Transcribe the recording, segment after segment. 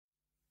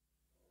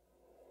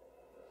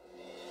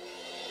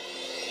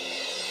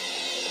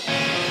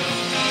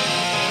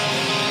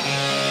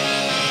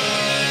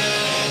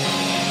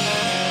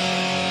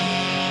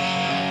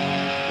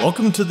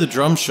Welcome to the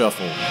Drum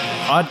Shuffle,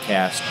 a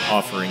podcast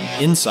offering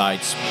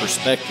insights,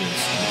 perspectives,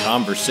 and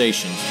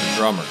conversations for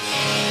drummers.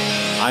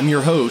 I'm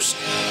your host,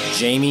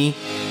 Jamie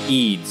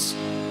Eads.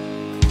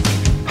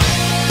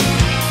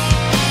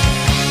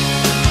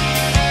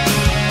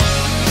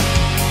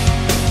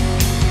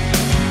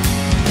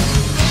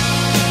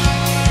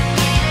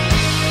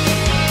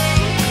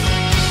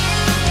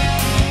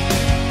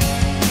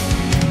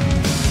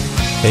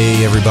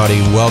 Hey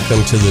everybody,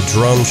 welcome to the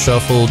Drum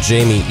Shuffle.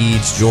 Jamie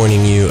Eads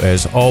joining you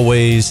as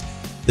always.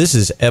 This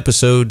is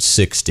episode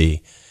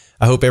 60.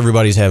 I hope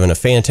everybody's having a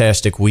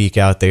fantastic week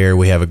out there.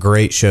 We have a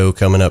great show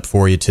coming up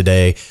for you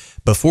today.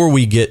 Before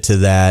we get to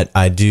that,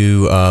 I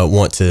do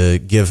want to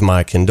give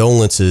my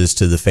condolences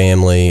to the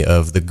family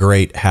of the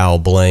great Hal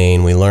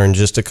Blaine. We learned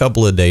just a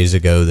couple of days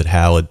ago that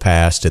Hal had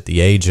passed at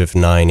the age of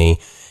 90.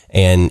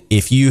 And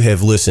if you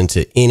have listened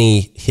to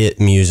any hit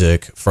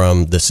music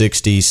from the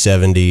 60s,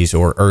 70s,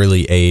 or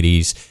early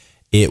 80s,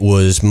 it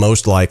was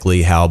most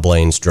likely Hal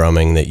Blaine's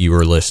drumming that you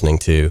were listening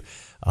to.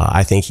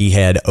 I think he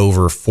had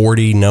over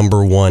 40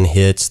 number one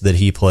hits that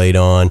he played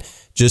on.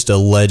 Just a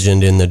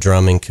legend in the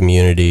drumming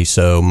community.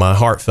 So my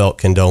heartfelt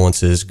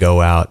condolences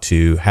go out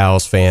to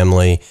Hal's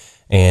family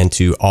and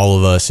to all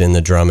of us in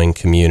the drumming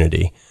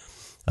community.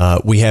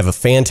 We have a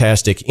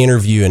fantastic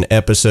interview and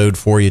episode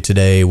for you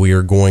today. We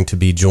are going to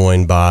be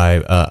joined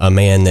by a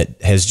man that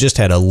has just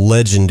had a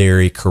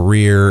legendary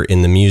career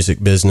in the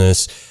music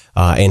business,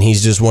 and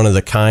he's just one of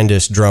the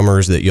kindest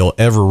drummers that you'll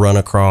ever run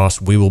across.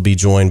 We will be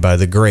joined by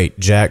the great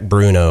Jack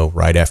Bruno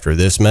right after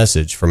this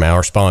message from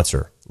our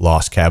sponsor,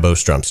 Los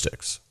Cabos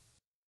Drumsticks.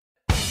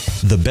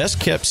 The best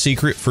kept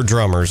secret for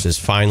drummers is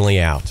finally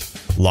out.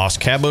 Los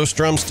Cabos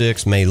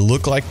Drumsticks may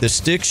look like the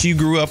sticks you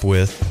grew up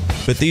with,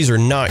 but these are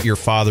not your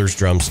father's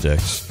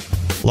drumsticks.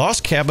 Los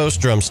Cabos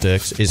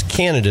Drumsticks is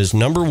Canada's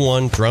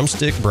 #1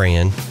 drumstick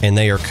brand, and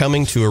they are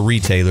coming to a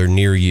retailer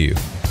near you.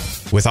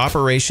 With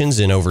operations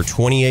in over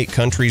 28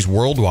 countries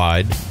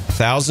worldwide,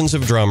 thousands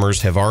of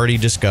drummers have already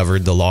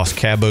discovered the Los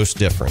Cabos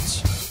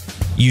difference.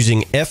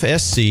 Using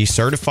FSC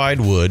certified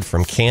wood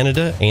from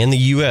Canada and the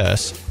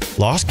US,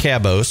 Los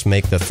Cabos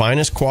make the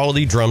finest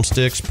quality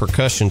drumsticks,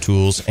 percussion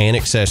tools, and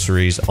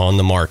accessories on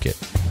the market.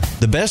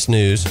 The best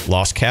news,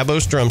 Los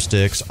Cabos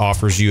Drumsticks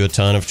offers you a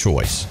ton of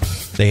choice.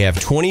 They have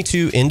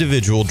 22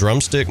 individual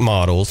drumstick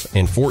models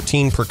and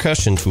 14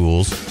 percussion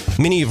tools,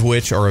 many of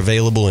which are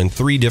available in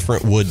 3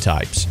 different wood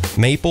types: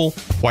 maple,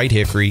 white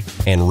hickory,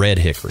 and red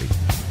hickory.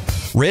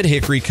 Red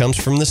hickory comes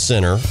from the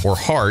center or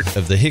heart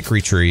of the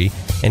hickory tree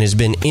and has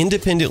been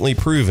independently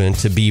proven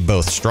to be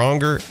both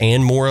stronger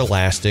and more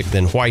elastic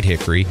than white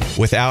hickory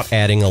without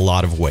adding a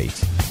lot of weight.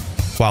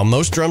 While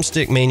most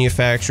drumstick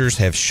manufacturers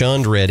have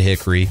shunned red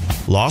hickory,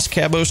 Los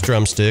Cabos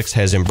Drumsticks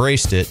has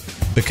embraced it,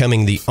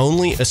 becoming the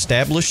only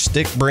established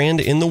stick brand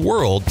in the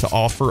world to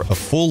offer a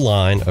full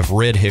line of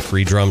red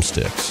hickory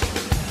drumsticks.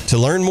 To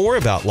learn more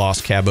about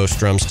Los Cabos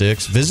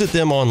Drumsticks, visit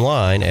them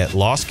online at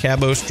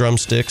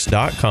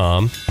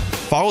loscabosdrumsticks.com.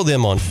 Follow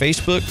them on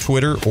Facebook,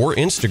 Twitter, or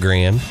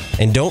Instagram,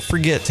 and don't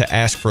forget to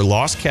ask for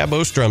Los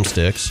Cabos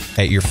Drumsticks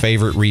at your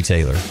favorite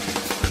retailer.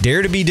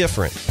 Dare to be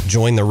different.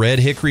 Join the Red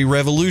Hickory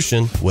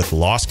Revolution with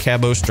Los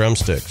Cabos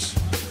Drumsticks.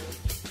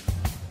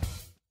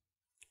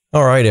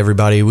 All right,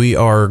 everybody, we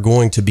are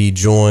going to be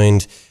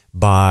joined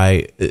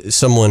by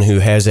someone who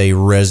has a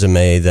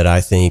resume that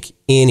I think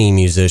any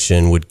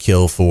musician would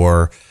kill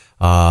for.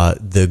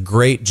 The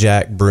great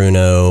Jack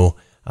Bruno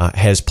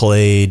has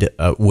played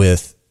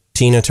with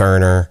Tina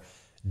Turner,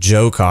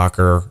 Joe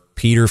Cocker,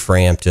 Peter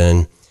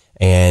Frampton,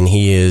 and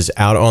he is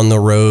out on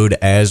the road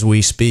as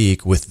we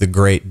speak with the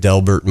great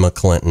Delbert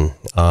McClinton.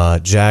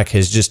 Jack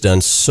has just done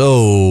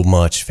so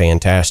much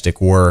fantastic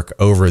work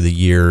over the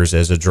years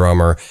as a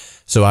drummer,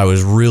 so I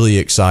was really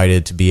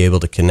excited to be able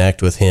to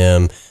connect with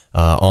him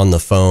on the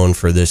phone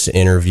for this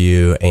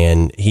interview,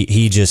 and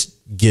he just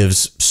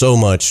gives so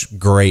much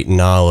great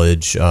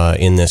knowledge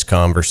in this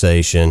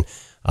conversation.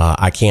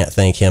 I can't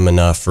thank him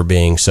enough for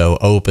being so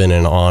open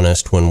and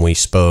honest when we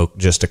spoke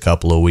just a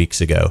couple of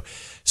weeks ago.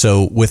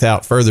 So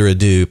without further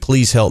ado,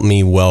 please help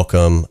me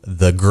welcome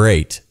the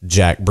great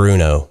Jack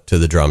Bruno to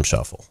the Drum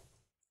Shuffle.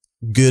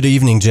 Good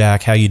evening,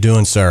 Jack. How you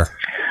doing, sir?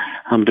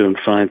 I'm doing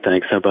fine,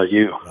 thanks. How about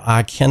you?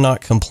 I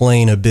cannot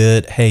complain a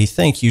bit. Hey,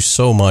 thank you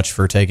so much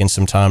for taking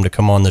some time to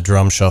come on the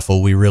Drum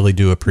Shuffle. We really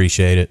do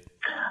appreciate it.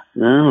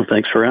 No,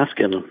 thanks for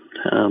asking.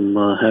 I'm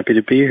happy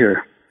to be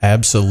here.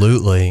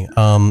 Absolutely.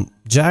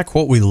 Jack,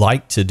 what we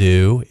like to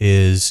do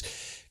is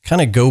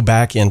kind of go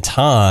back in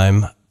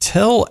time.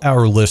 Tell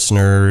our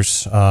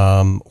listeners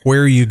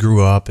where you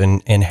grew up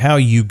and how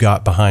you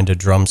got behind a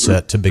drum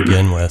set to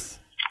begin with.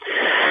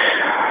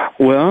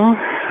 Well,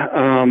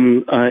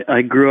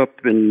 I grew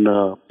up in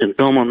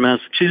Belmont,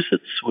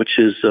 Massachusetts, which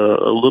is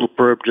a little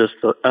burb just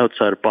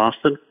outside of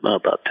Boston,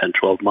 about 10,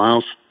 12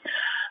 miles.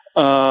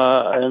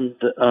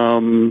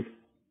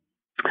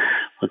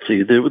 Let's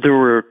see, there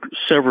were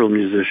several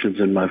musicians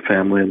in my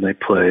family, and they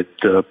played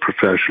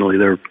professionally.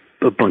 There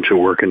a bunch of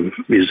working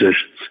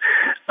musicians.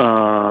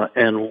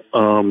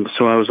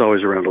 So I was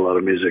always around a lot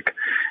of music.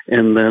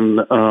 And then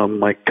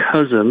my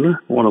cousin,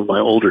 one of my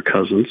older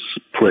cousins,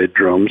 played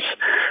drums,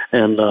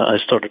 and I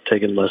started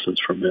taking lessons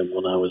from him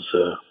when I was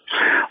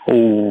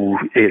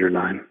 8 or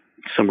 9,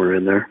 somewhere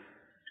in there.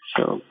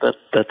 So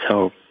that's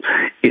how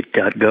it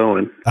got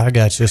going. I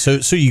got you.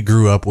 So you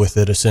grew up with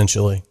it,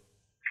 essentially.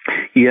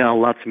 Yeah,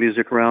 lots of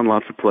music around,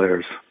 lots of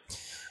players.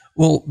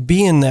 Well,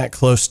 being that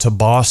close to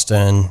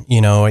Boston,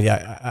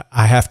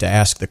 I have to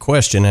ask the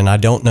question, and I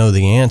don't know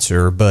the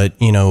answer, but,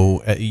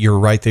 you're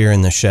right there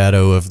in the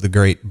shadow of the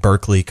great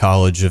Berklee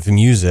College of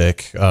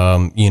Music.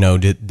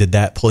 Did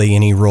that play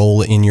any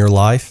role in your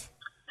life?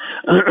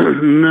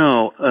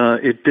 No,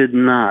 it did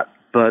not.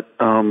 But,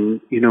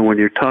 when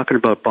you're talking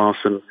about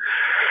Boston,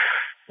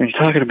 in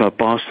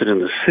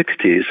the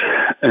 60s,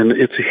 and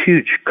it's a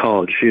huge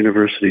college,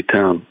 university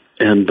town,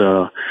 and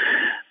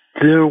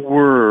there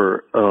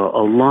were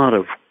a lot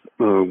of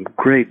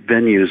great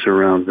venues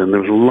around, and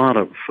there was a lot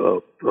of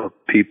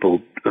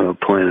people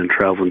playing and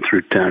traveling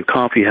through town.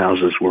 Coffee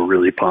houses were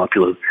really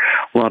popular.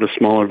 A lot of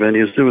smaller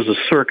venues. There was a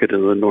circuit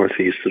in the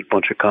Northeast, a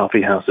bunch of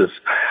coffee houses.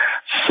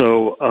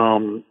 So,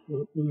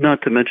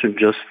 not to mention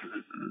just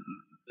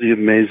the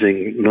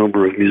amazing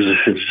number of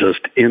musicians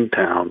just in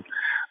town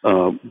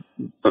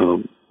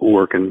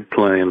working,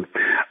 playing.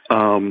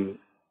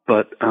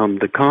 But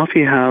the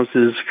coffee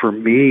houses for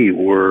me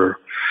were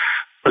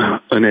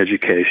an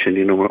education.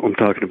 I'm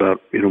talking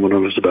about, when I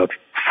was about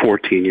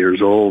 14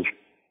 years old,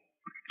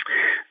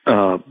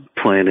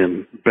 playing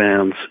in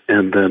bands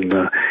and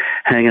then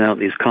hanging out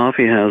in these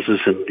coffee houses,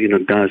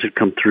 and bands would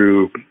come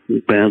through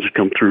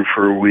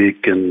for a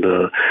week, and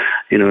I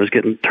was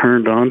getting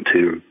turned on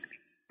to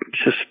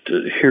just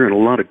hearing a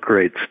lot of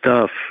great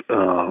stuff.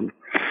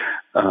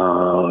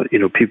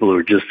 People who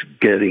are just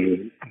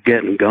getting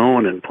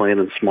going and playing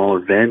in smaller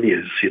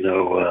venues,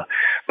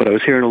 but I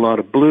was hearing a lot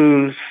of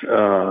blues.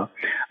 I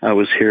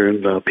was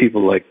hearing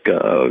people like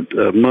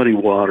Muddy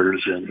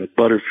Waters and the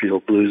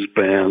Butterfield Blues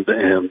Band,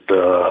 and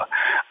I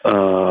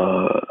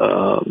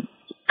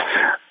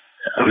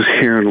was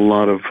hearing a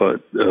lot of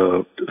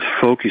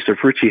folky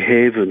stuff. Richie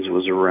Havens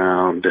was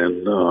around,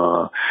 and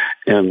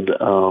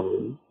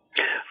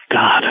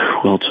God,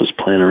 who else was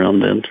playing around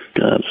then?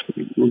 God,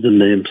 the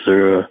names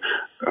are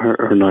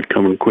not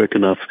coming quick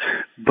enough.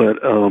 But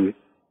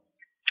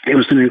it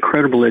was an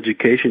incredible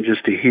education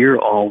just to hear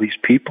all these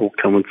people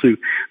coming through.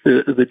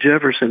 The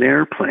Jefferson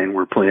Airplane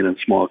were playing in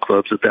small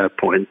clubs at that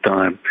point in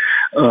time.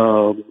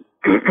 I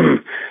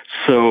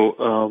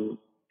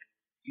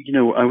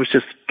was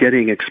just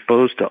getting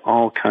exposed to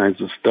all kinds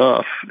of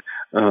stuff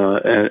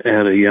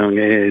at a young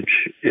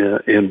age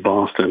in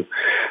Boston.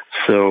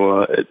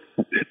 So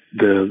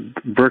the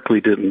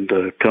Berklee didn't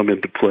come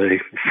into play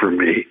for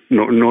me,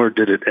 nor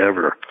did it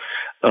ever.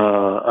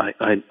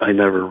 I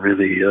never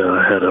really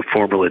had a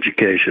formal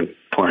education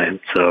playing,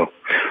 so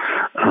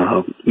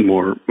I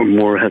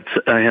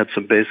had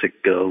some basic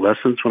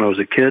lessons when I was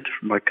a kid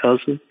from my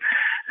cousin.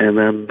 And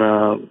then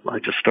I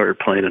just started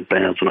playing in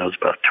bands when I was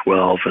about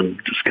 12, and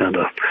just kind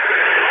of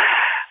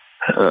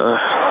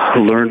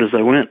learned as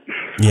I went.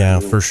 Yeah,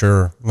 for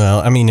sure.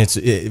 Well, I mean, it's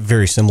a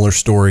very similar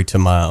story to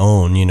my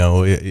own,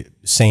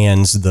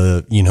 sans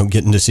the,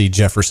 getting to see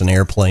Jefferson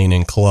Airplane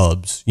in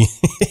clubs,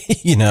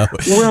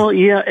 Well,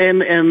 yeah,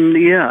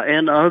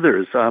 and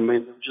others. I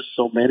mean, just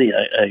so many.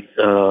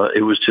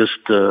 It was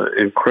just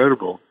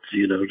incredible,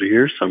 to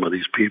hear some of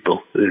these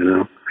people,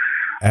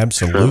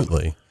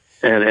 Absolutely.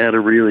 And at a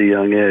really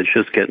young age,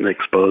 just getting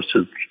exposed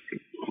to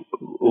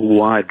a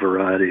wide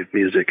variety of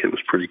music, it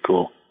was pretty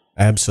cool.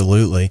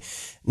 Absolutely.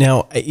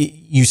 Now,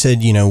 you said,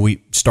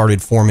 we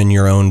started forming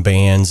your own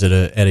bands at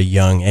a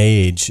young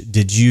age.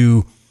 Did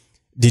you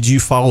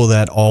follow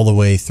that all the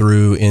way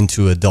through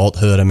into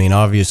adulthood? I mean,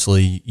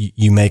 obviously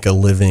you make a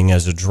living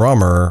as a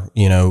drummer,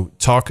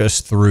 talk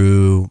us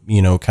through,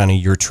 kind of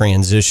your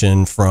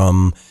transition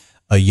from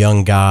a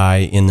young guy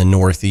in the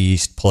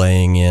Northeast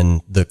playing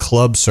in the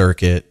club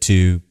circuit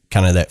to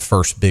kind of that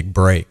first big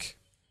break.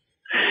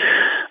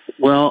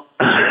 Well,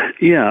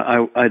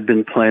 yeah, I'd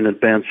been playing in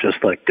bands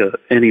just like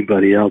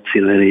anybody else,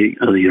 any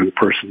other young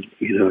person,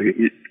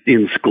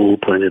 in school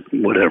playing at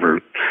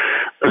whatever,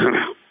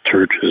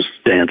 churches,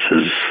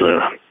 dances,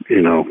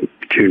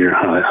 junior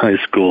high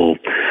school,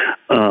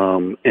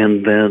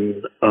 and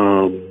then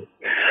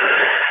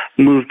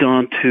moved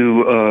on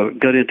to,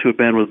 got into a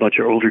band with a bunch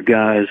of older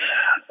guys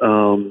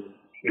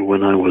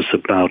when I was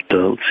about,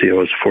 I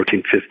was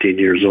 14, 15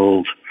 years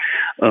old.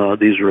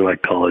 These were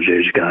like college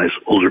age guys,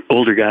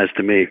 older guys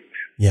to me.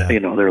 Yeah.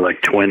 They're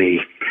like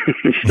 20.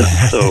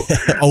 So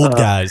old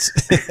guys.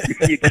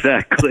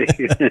 Exactly.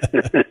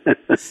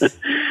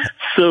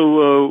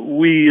 So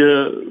we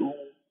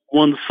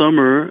one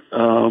summer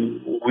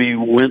we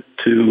went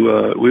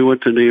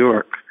to New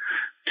York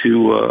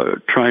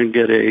to try and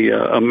get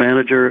a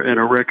manager and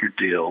a record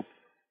deal,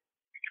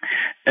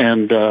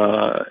 and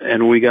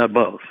we got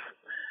both,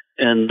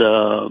 and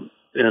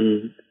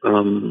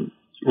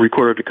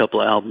recorded a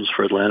couple of albums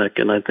for Atlantic,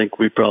 and I think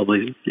we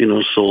probably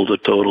sold a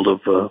total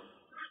of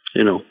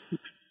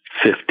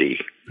 50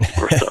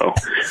 or so.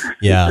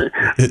 Yeah.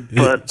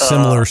 But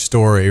similar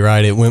story,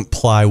 right? It went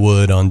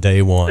plywood on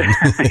day one.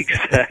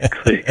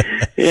 Exactly.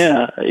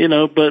 Yeah,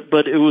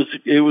 but it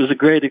was a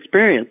great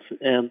experience,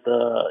 and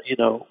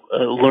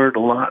learned a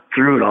lot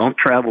through it all.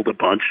 Traveled a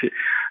bunch,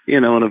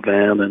 in a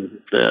van, and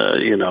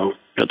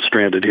got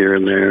stranded here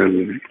and there,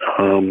 and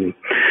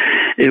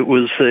it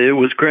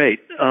was great.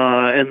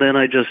 And then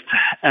I just,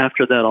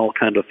 after that, all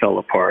kind of fell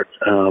apart.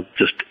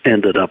 Just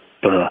ended up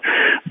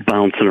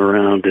bouncing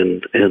around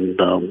in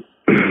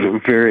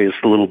various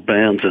little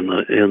bands in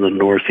the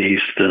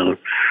Northeast,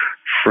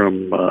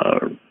 from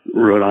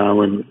Rhode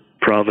Island,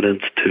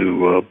 Providence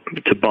to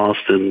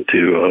Boston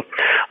to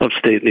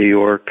upstate New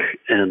York,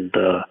 and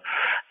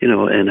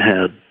and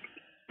had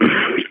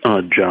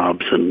odd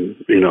jobs, and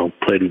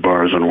played in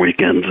bars on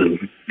weekends,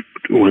 and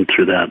went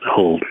through that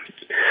whole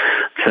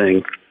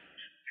thing.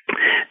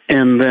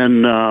 And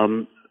then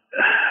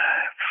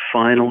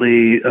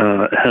finally,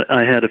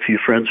 I had a few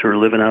friends who were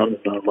living out in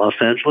Los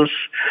Angeles.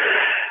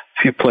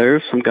 A few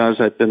players, some guys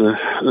I'd been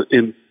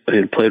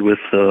played with,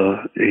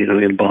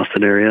 in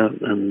Boston area,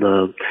 and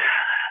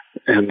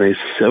that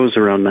was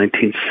around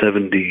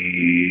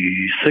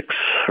 1976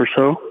 or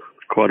so,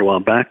 quite a while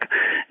back.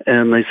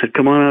 And they said,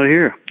 "Come on out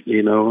here,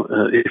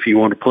 if you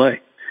want to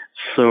play."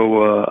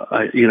 So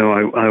I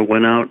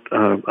went out.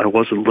 I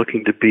wasn't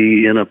looking to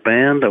be in a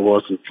band. I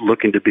wasn't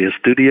looking to be a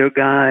studio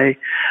guy.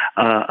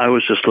 I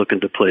was just looking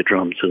to play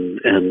drums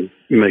and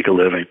make a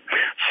living.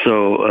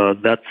 So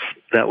that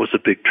was a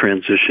big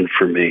transition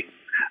for me,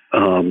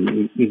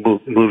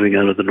 moving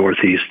out of the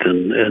Northeast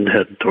and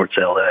heading towards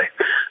LA,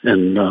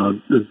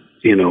 and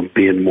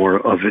being more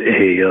of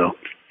a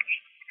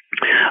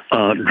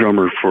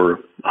drummer for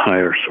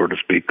hire, so to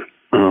speak.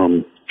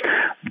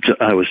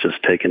 I was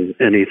just taking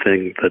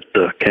anything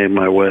that came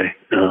my way,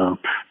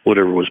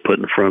 whatever was put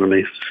in front of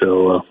me.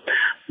 So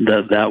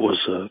that was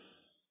the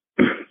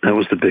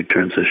big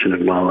transition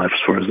in my life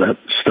as far as that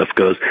stuff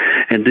goes.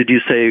 And did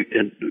you say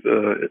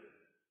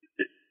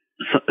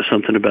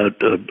something about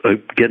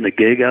getting a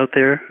gig out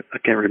there? I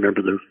can't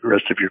remember the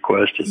rest of your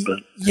question, but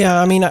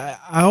yeah, I mean,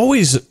 I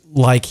always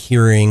like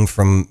hearing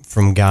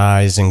from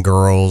guys and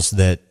girls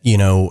that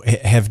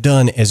have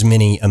done as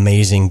many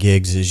amazing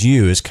gigs as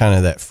you, as kind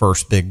of that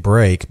first big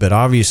break. But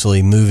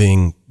obviously,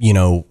 moving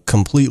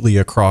completely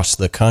across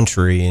the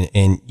country,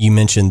 and you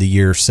mentioned the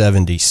year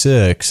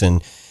 '76,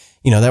 and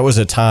that was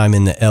a time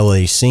in the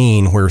LA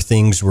scene where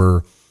things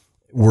were.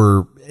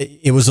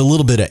 It was a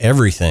little bit of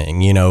everything,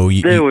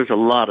 There was a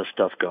lot of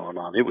stuff going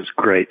on. It was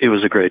great. It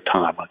was a great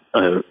time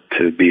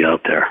to be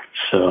out there.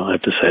 So I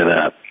have to say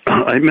that.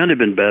 I might have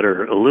been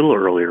better a little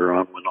earlier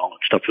on when all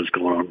that stuff was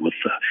going on with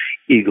the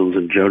Eagles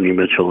and Joni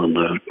Mitchell and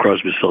the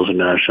Crosby, Stills and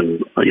Nash,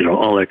 and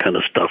all that kind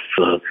of stuff.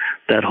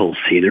 That whole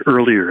scene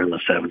earlier in the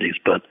 '70s,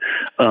 but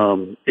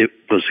it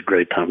was a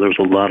great time. There was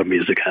a lot of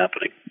music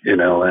happening in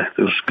LA.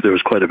 There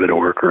was quite a bit of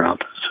work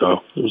around,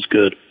 so it was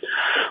good.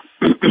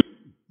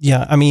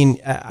 Yeah, I mean,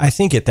 I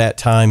think at that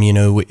time,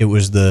 it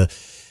was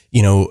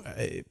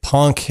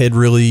punk had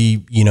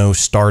really,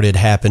 started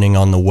happening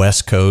on the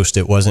West Coast.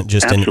 It wasn't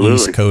just Absolutely. An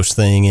East Coast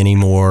thing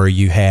anymore.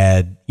 You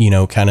had,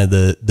 kind of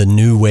the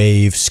new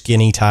wave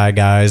skinny tie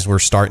guys were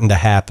starting to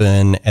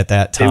happen at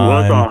that time. It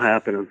was all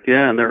happening.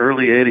 Yeah, in the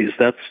early '80s,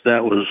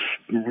 that was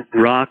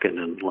rocking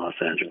in Los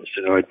Angeles.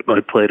 I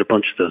played a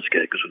bunch of those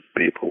gigs with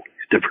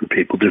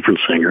different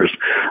singers.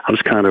 I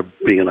was kind of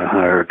being a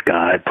hired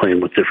guy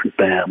playing with different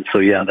bands. So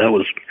yeah, that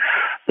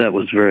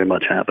was very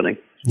much happening.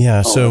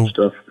 Yeah. So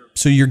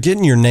you're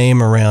getting your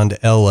name around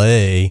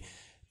LA.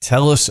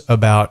 Tell us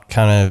about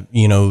kind of,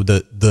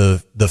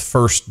 the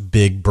first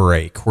big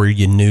break where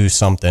you knew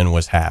something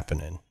was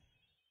happening.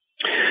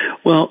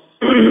 Well,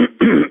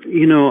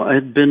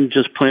 I'd been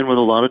just playing with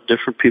a lot of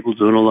different people,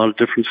 doing a lot of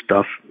different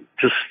stuff,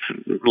 just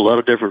a lot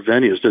of different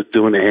venues, just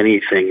doing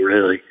anything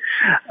really.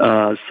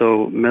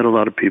 So met a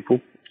lot of people,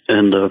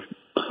 and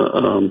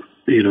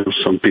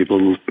some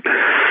people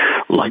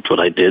liked what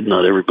I did.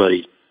 Not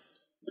everybody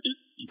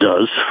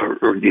does,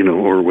 or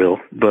will,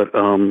 but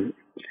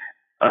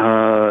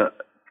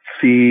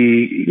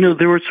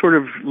there were sort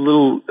of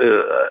little.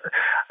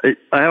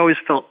 I always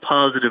felt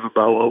positive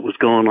about what was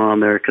going on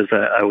there because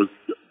I was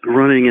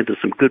running into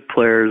some good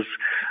players,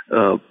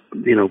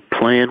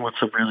 playing with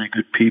some really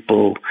good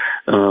people.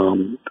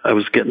 I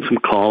was getting some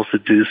calls to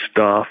do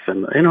stuff,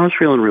 and I was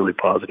feeling really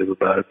positive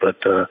about it.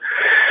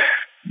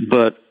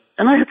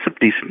 And I had some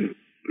decent,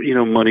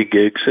 money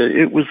gigs.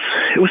 It was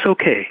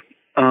okay.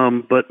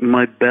 But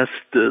my best,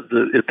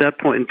 at that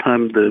point in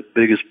time, the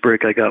biggest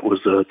break I got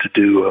was to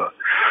do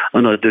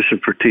an audition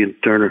for Tina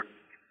Turner.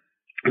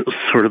 It was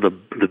sort of the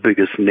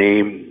biggest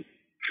name,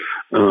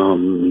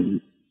 I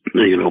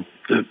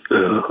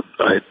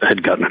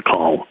had gotten a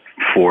call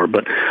for,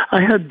 but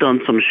I had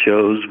done some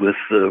shows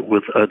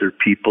with other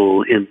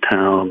people in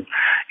town,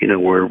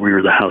 where we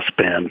were the house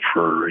band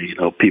for,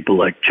 people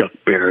like Chuck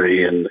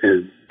Berry, and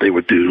they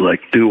would do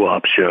like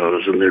doo-wop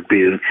shows, and there'd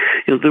be,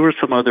 there were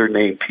some other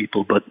named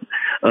people, but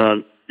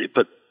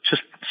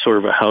just sort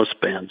of a house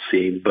band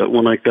scene. But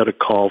when I got a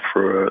call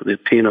for the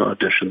Tina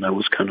audition, that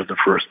was kind of the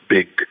first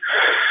bigger,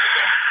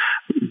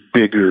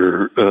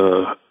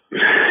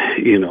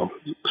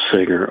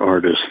 singer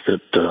artist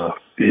that,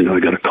 I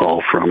got a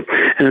call from.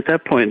 And at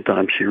that point in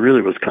time, she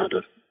really was kind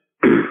of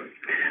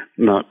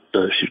not,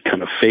 she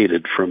kind of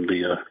faded from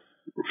the,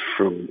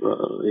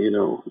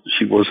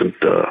 she wasn't,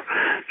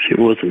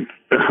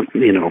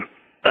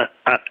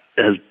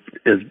 as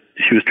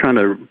she was trying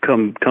to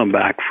come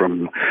back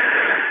from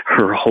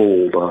her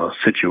whole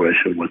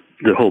situation with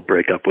the whole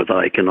breakup with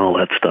Ike and all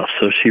that stuff.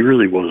 So she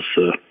really was,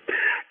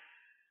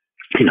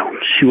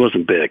 she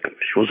wasn't big.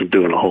 She wasn't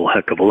doing a whole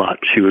heck of a lot.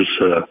 She was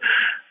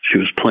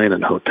playing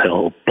in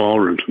hotel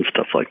ballrooms and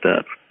stuff like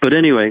that. But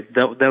anyway,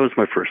 that was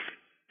my first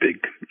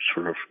big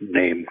sort of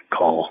name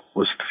call,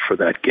 was for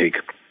that gig.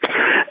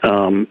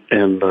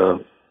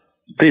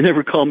 They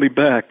never called me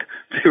back.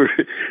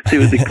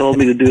 They called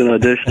me to do an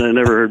audition. I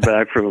never heard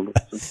back from them.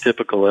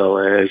 Typical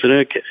LA. I said,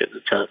 okay.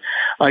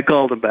 I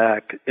called them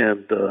back,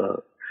 and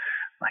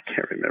I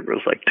can't remember. It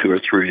was like 2 or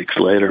 3 weeks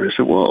later. I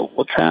said, well,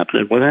 what's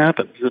happening? What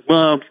happened? He said,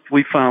 well,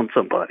 we found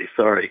somebody.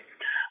 Sorry.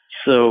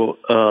 So,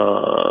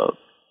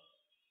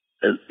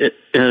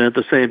 and at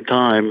the same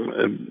time,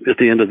 at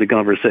the end of the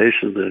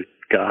conversation, the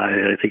guy,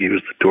 I think he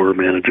was the tour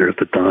manager at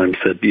the time,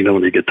 said, you know,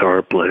 the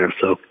guitar player.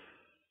 So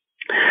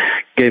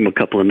gave him a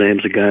couple of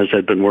names of guys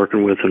I'd been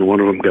working with, and one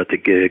of them got the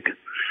gig.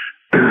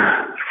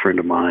 A friend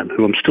of mine,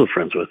 who I'm still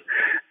friends with.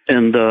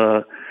 And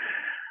I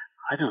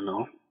don't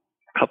know,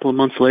 a couple of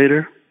months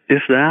later,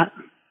 if that,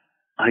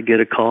 I get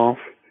a call.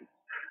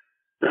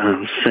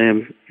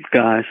 Same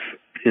guys,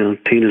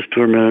 Tina's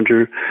tour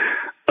manager.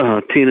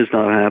 Tina's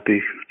not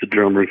happy. The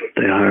drummer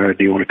they hired,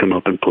 do you want to come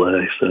up and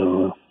play?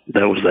 So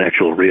that was the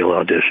actual real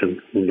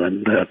audition, and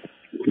then that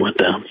went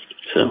down.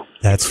 So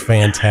that's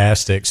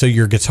fantastic. So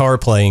your guitar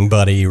playing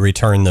buddy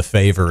returned the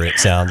favor, it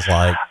sounds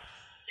like.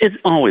 It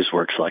always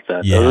works like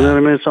that, yeah. Though. I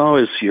mean, it's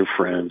always your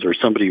friends or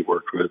somebody you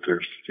worked with,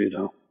 or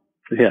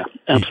Yeah,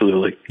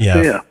 absolutely. Yeah,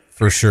 so, yeah,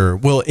 for sure.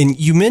 Well, and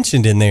you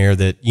mentioned in there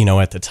that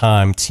at the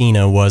time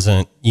Tina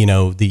wasn't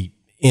the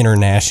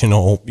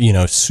international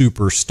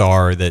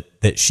superstar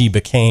that she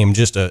became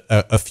just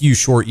a few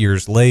short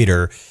years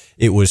later.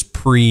 It was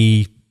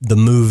pre the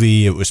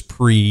movie, it was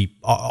pre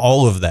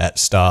all of that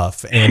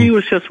stuff. And she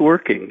was just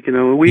working,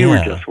 we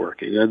were just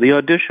working. The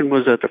audition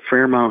was at the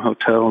Fairmount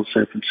Hotel in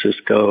San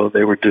Francisco.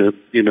 They were doing,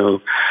 2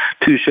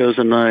 shows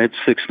a night,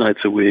 6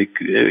 nights a week.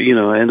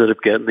 I ended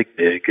up getting the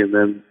gig, and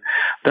then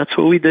that's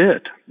what we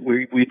did.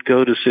 We'd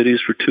go to cities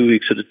for 2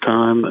 weeks at a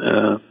time,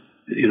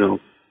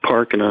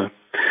 park in a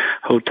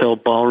hotel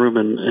ballroom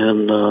and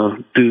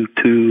do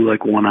 2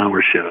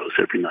 1-hour shows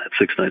every night,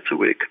 6 nights a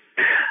week.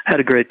 Had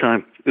a great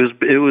time.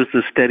 It was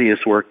the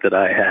steadiest work that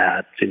I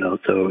had,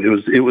 so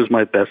it was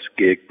my best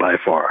gig by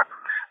far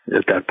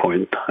at that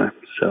point in time.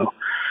 So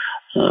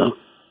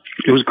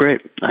it was great.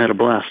 I had a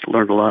blast,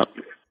 learned a lot.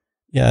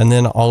 Yeah, and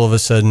then all of a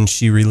sudden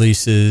she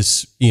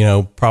releases,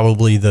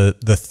 probably the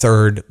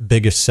third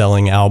biggest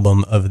selling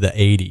album of the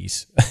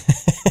 80s.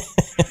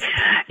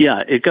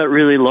 Yeah, it got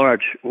really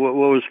large. What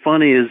was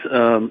funny is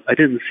I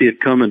didn't see it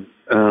coming,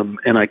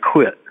 and I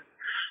quit.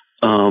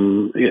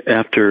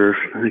 After,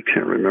 I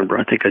can't remember,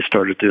 I think I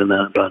started doing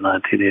that about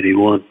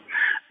 1981.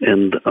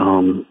 And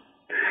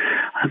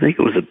I think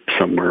it was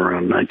somewhere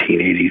around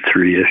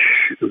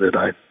 1983-ish that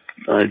I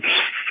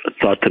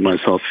thought to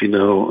myself,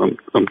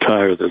 I'm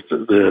tired of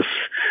this.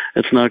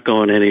 It's not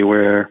going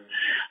anywhere.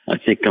 I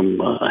think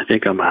I'm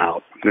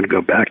out. I'm going to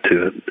go back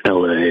to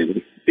LA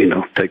and,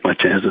 take my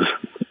chances,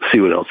 see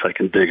what else I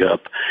can dig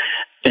up.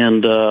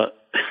 And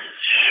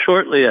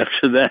shortly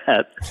after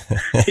that,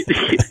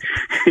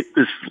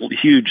 this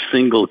huge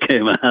single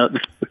came out,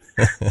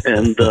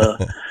 and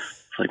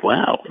it's like,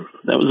 wow,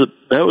 that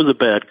was a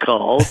bad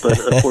call. But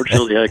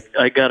unfortunately,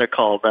 I got a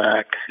call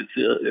back.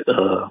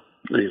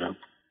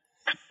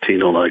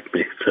 Tina liked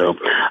me, so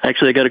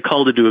actually I got a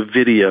call to do a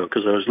video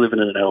because I was living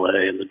in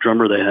LA, and the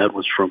drummer they had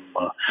was from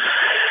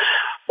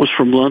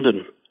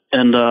London.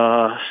 And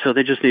so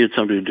they just needed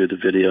somebody to do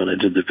the video, and I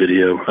did the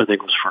video. I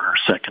think it was for her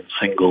second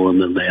single,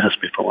 and then they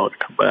asked me if I wanted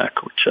to come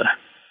back, which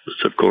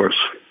was, of course.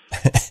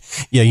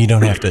 Yeah, you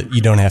don't have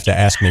to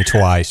ask me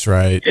twice,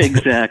 right?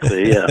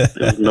 Exactly. Yeah,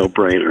 it was no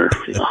brainer.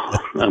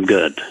 I'm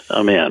good.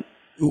 I'm in.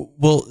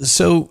 Well,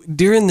 so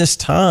during this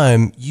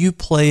time, you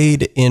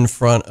played in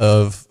front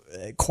of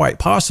quite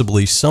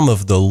possibly some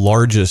of the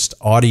largest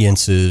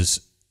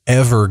audiences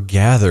ever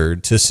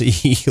gathered to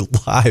see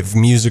live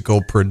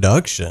musical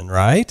production,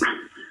 right?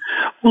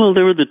 Well,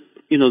 there were the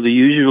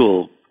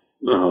usual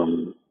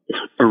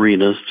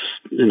arenas,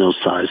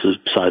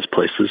 size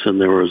places,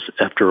 and there was,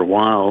 after a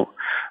while,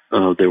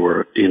 there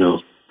were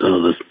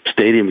the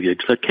stadium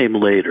gigs that came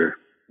later,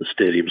 the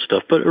stadium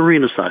stuff, but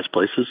arena size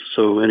places,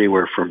 so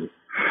anywhere from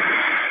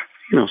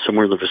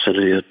somewhere in the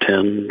vicinity of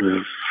 10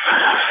 to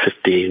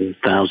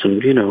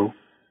 15,000,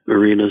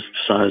 arena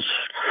size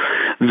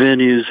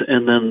venues.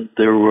 And then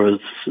there was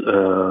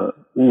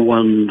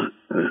one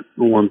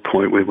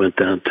point we went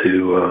down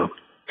to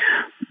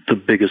the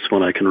biggest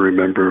one I can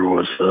remember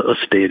was a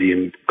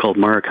stadium called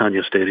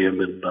Maracanã Stadium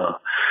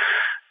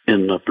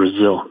in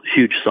Brazil,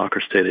 huge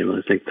soccer stadium.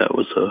 I think that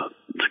was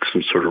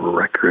some sort of a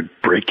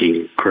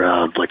record-breaking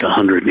crowd, like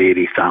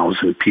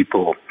 180,000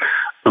 people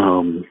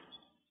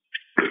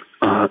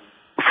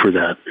for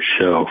that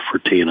show for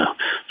Tina.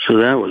 So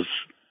that was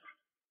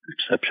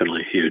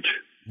exceptionally huge.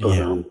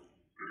 Yeah.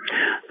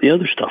 The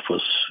other stuff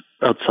was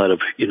outside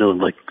of,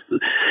 like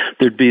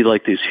there'd be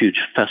like these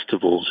huge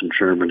festivals in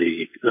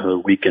Germany,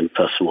 weekend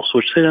festivals,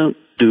 which they don't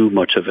do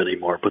much of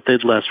anymore, but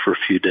they'd last for a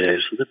few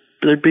days.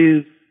 There'd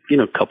be,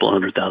 a couple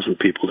 100,000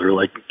 people. They're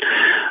like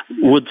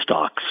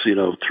Woodstocks,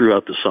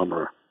 throughout the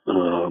summer.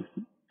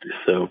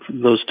 So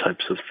those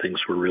types of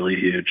things were really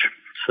huge.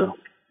 So,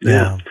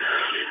 yeah.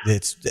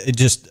 It's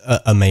just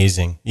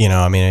amazing.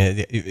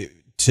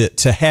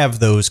 To have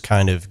those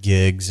kind of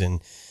gigs and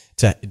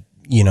to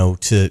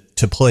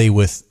play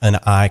with an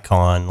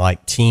icon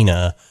like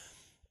Tina.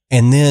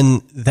 And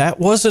then that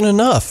wasn't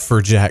enough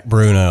for Jack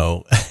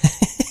Bruno.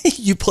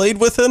 You played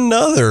with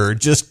another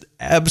just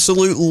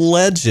absolute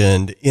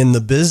legend in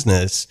the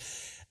business.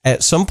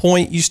 At some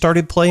point you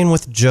started playing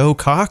with Joe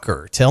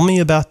Cocker. Tell me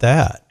about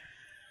that.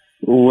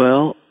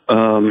 Well,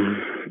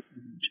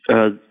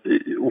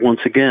 once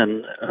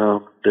again,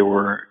 there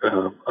were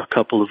a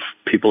couple of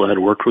people I had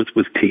worked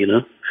with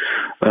Tina,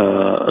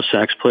 a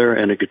sax player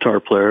and a guitar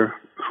player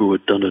who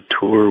had done a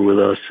tour with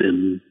us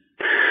in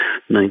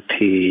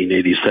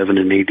 1987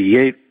 and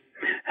 88,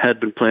 had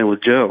been playing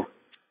with Joe.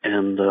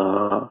 And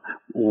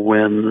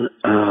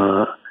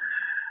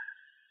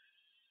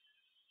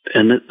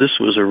this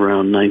was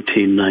around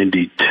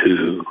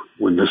 1992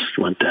 when this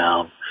went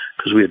down,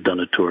 because we had done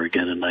a tour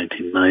again in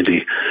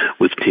 1990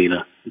 with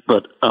Tina.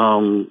 But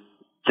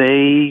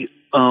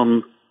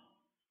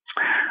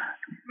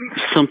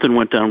something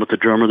went down with the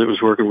drummer that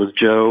was working with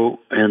Joe,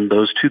 and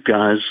those two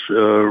guys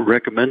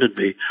recommended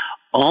me.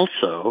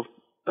 Also,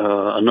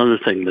 another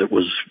thing that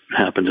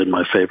happened in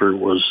my favor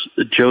was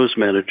Joe's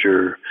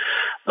manager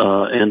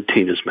and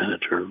Tina's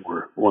manager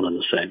were one and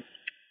the same.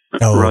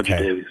 Roger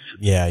okay. Davies.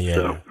 Yeah.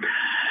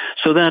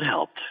 So that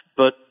helped,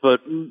 but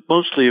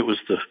mostly it was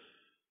the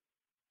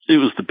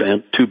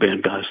two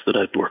band guys that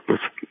I'd worked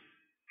with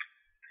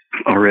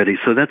already.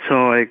 So that's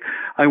how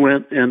I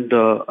went and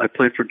I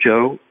played for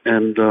Joe,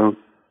 and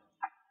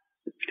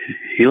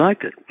he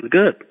liked it. It was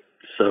good.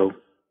 So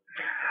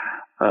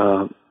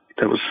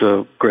that was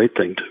a great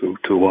thing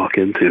to walk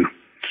into.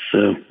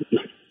 So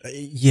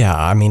yeah,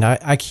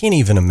 I can't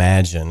even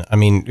imagine.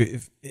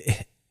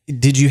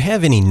 Did you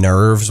have any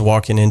nerves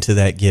walking into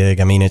that gig?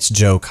 It's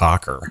Joe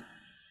Cocker.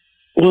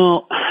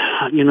 Well,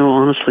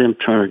 honestly, I'm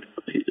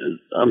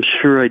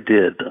sure I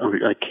did.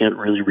 I can't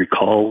really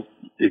recall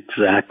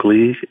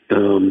exactly.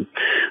 I'm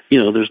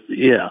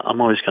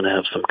always going to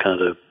have some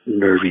kind of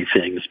nervy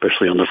thing,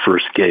 especially on the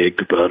first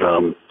gig. But,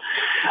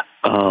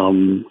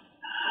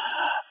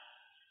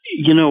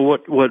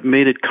 what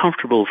made it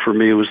comfortable for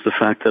me was the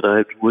fact that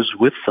I was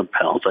with some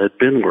pals I had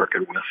been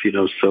working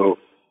with, so,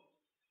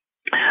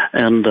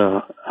 and,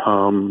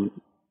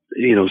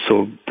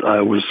 so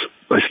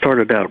I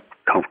started out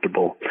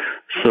comfortable,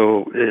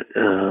 so,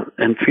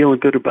 and feeling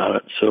good about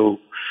it. So,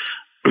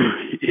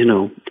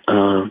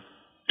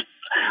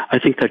 I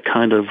think that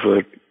kind of,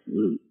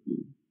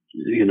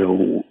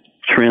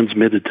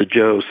 transmitted to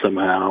Joe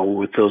somehow,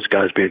 with those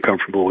guys being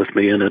comfortable with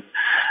me in it.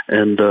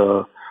 And,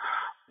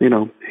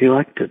 he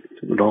liked it.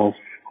 It all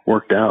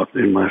worked out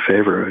in my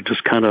favor. I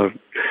just kind of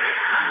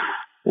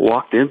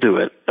walked into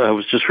it. I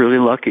was just really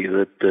lucky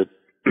that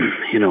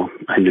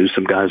I knew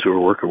some guys who were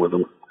working with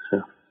him.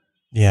 So.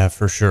 Yeah,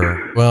 for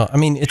sure. Well,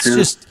 it's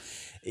just,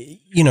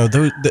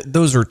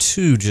 those are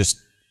two just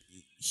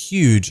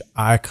huge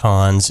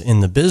icons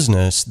in the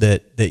business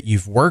that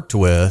you've worked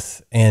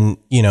with. And,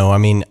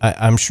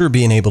 I'm sure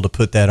being able to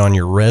put that on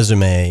your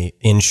resume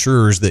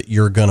ensures that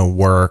you're going to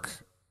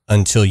work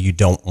until you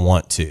don't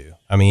want to.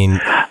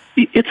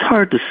 It's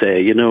hard to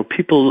say,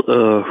 people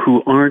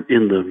who aren't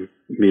in the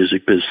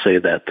music biz say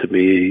that to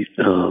me,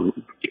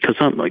 because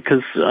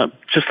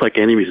just like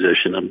any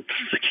musician, and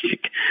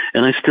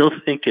I still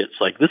think it's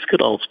like, this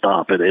could all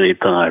stop at any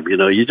time.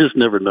 You just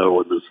never know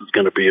when this is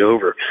going to be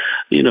over.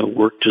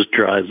 Work just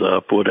dries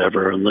up,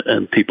 whatever,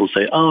 and people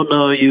say, oh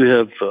no, you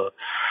have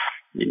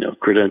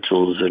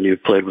credentials and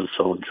you've played with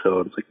so and so.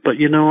 It's like, but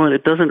you know what?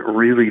 It doesn't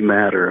really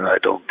matter, I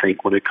don't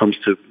think, when it comes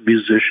to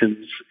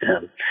musicians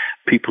and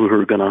people who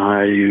are going to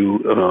hire you.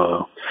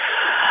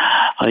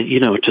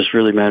 It just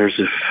really matters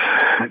if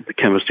the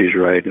chemistry's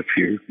right, if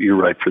you're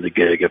right for the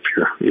gig, if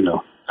you're,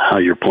 how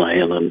you're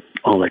playing and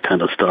all that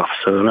kind of stuff.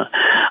 So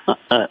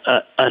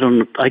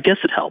I guess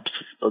it helps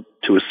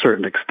to a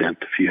certain extent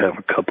if you have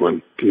a couple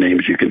of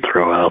names you can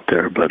throw out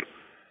there, but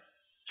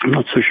I'm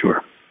not so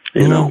sure,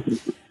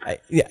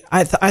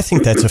 I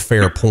think that's a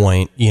fair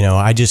point.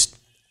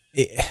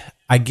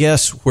 I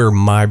guess where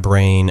my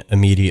brain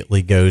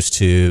immediately goes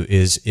to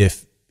is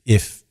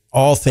if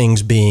all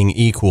things being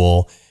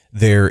equal,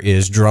 there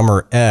is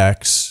drummer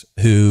X,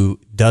 who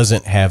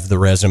doesn't have the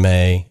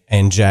resume,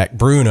 and Jack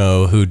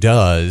Bruno, who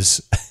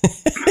does.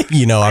 I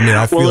feel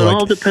well, it like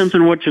all depends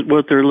on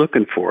what they're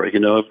looking for. If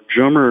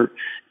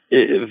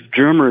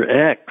drummer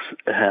X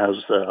has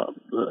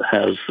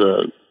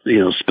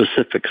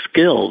specific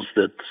skills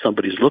that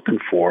somebody's looking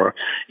for,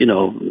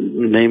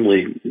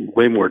 namely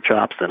way more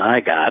chops than I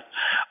got,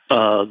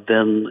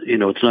 then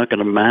it's not going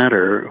to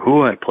matter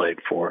who I played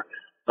for.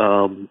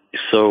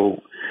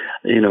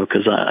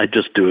 Because I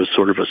just do a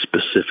sort of a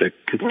specific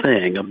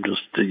thing. I'm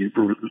just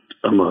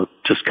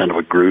kind of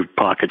a groove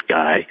pocket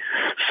guy.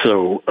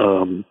 So,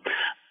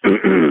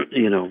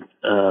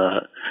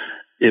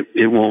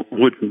 it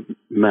wouldn't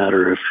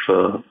matter if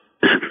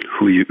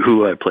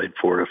who I played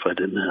for if I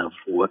didn't have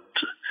what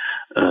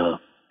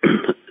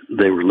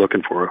they were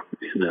looking for,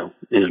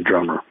 in a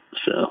drummer.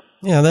 So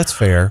yeah, that's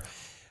fair.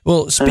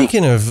 Well,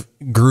 speaking of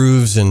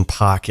grooves and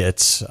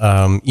pockets,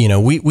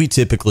 we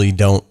typically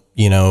don't,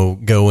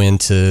 go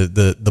into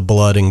the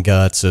blood and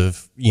guts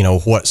of,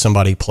 what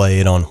somebody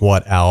played on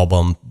what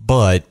album.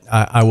 But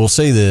I will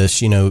say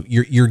this,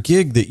 your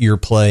gig that you're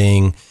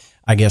playing,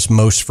 I guess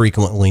most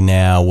frequently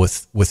now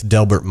with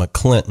Delbert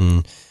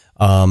McClinton,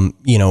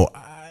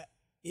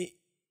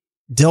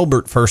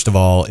 Delbert, first of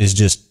all, is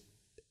just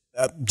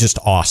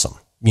awesome.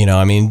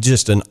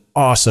 Just an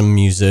awesome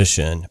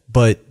musician.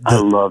 But I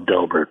love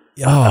Delbert.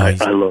 I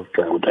love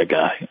playing with that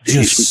guy.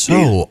 He's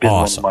been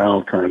awesome. One of my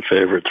all-time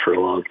favorites for a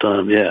long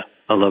time. Yeah,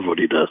 I love what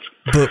he does.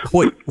 But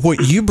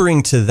what you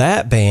bring to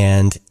that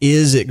band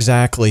is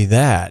exactly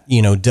that.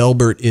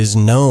 Delbert is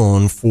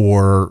known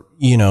for,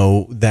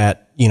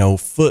 that,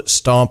 foot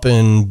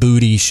stomping,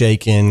 booty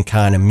shaking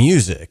kind of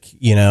music,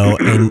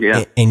 and,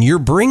 yeah. and you're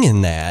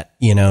bringing that,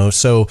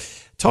 so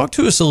talk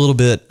to us a little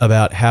bit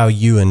about how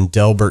you and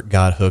Delbert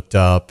got hooked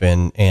up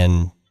and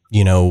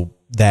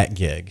that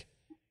gig.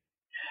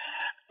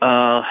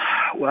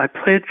 Well, I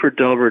played for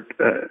Delbert.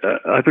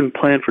 I've been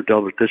playing for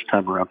Delbert this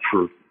time around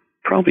for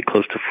probably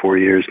close to 4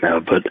 years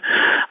now, but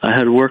I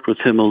had worked with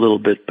him a little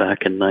bit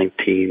back in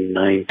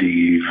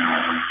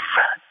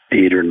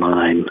 1998 or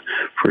 9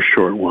 for a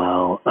short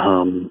while.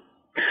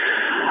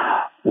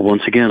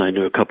 Once again, I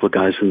knew a couple of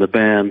guys in the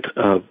band,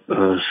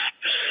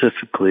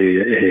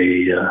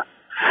 specifically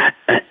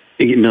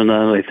now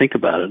that I think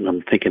about it, and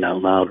I'm thinking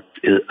out loud,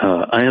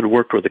 I had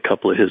worked with a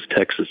couple of his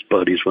Texas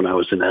buddies when I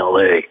was in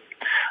L.A.,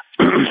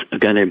 a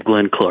guy named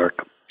Glenn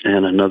Clark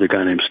and another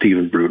guy named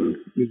Stephen Bruno.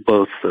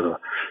 Both,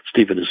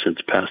 Stephen has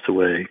since passed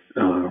away,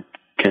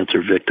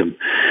 cancer victim,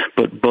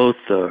 but both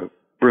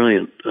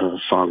brilliant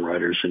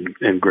songwriters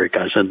and great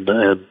guys. And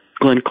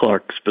Glenn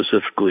Clark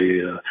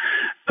specifically,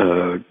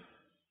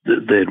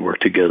 they had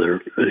worked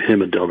together,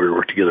 him and Delbert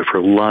worked together for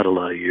a lot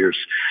of years.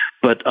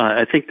 But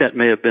I think that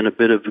may have been a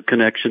bit of a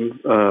connection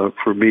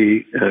for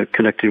me,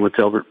 connecting with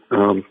Delbert.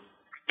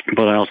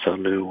 But I also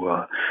knew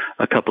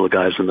a couple of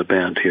guys in the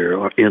band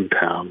here in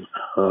town.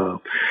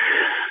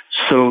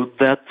 So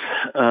that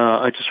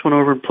I just went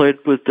over and played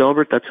with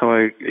Delbert. That's how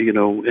I,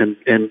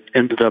 and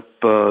ended up,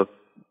 it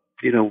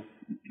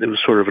was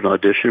sort of an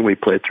audition. We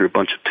played through a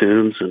bunch of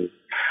tunes, and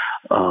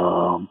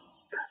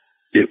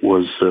it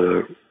was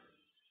a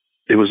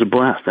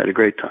blast. I had a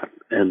great time.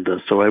 And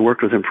so I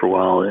worked with him for a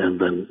while, and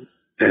then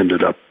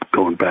ended up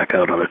going back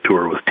out on a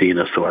tour with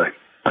Tina. So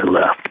I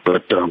left,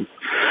 but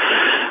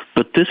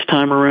this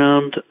time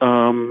around,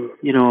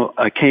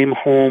 I came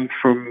home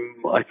from,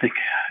 I think,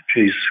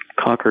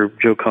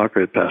 Joe Cocker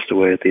had passed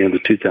away at the end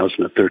of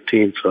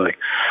 2013, so I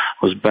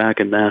was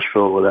back in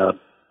Nashville without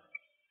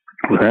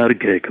a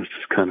gig. I was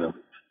just kind of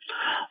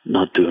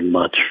not doing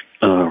much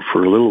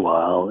for a little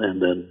while,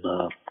 and then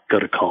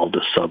got a call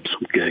to sub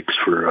some gigs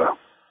for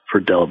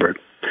Delbert.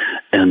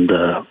 And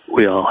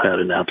we all had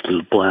an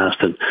absolute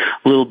blast. And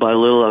little by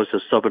little, I was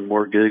just subbing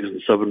more gigs,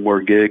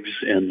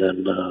 and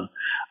then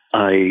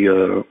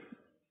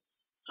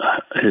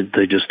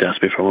they just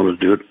asked me if I wanted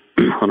to do it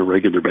on a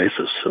regular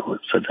basis. So I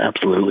said,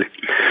 absolutely.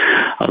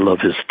 I love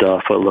his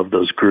stuff. I love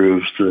those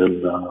grooves,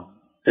 and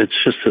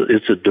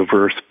it's a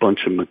diverse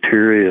bunch of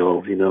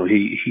material.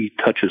 He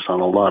touches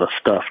on a lot of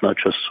stuff, not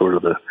just sort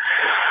of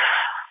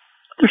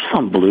there's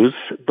some blues,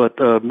 but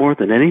more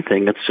than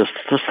anything, it's just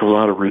a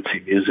lot of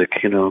rootsy music.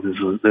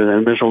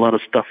 There's a lot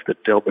of stuff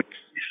that Delbert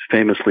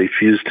famously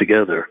fused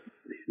together.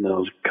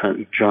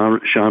 Kind of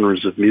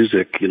genres of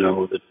music.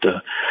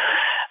 That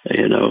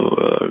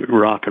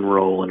rock and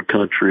roll and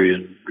country,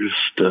 and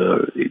just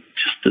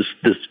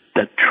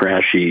that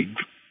trashy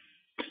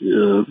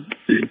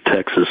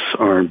Texas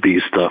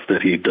R&B stuff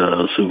that he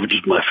does, which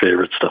is my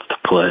favorite stuff to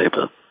play.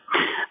 But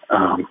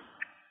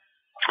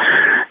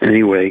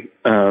anyway,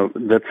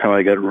 that's how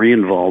I got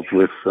re-involved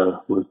with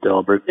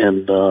Delbert,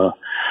 and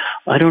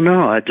I don't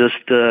know. I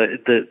just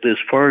as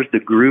far as the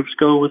grooves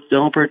go with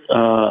Delbert,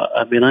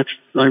 I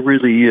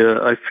really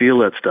I feel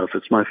that stuff.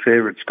 It's my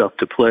favorite stuff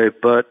to play,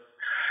 but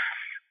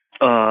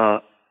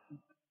the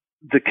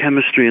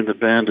chemistry in the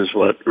band is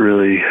what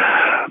really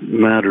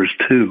matters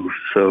too.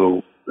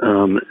 So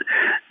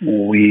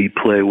we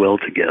play well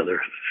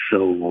together.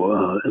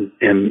 So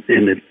and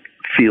it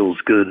feels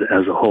good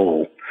as a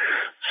whole.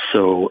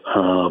 So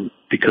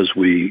because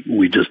we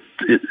just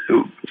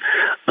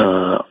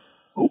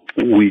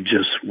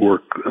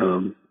work,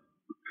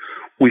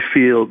 we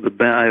feel the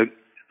band.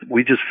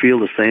 We just feel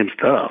the same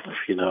stuff,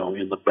 in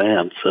the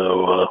band.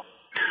 So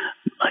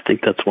I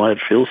think that's why it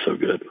feels so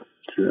good.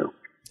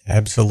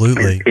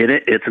 Absolutely.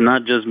 It's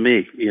not just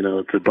me,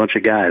 it's a bunch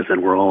of guys,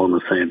 and we're all on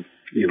the same,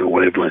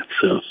 wavelength.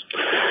 So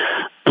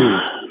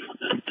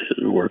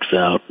it works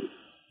out.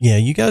 Yeah,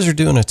 you guys are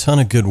doing a ton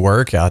of good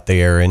work out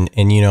there. And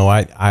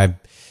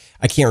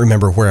I can't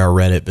remember where I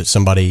read it, but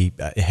somebody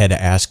had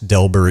asked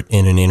Delbert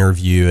in an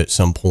interview at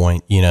some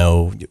point,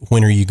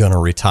 when are you going to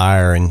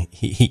retire? And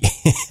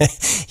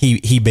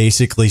he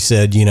basically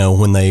said,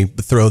 when they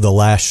throw the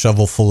last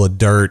shovel full of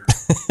dirt.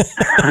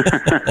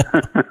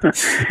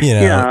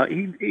 Yeah,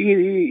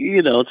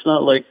 it's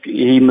not like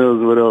he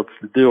knows what else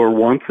to do or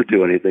wants to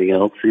do anything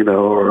else,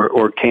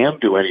 or can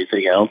do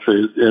anything else,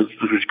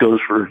 which goes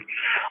for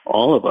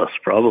all of us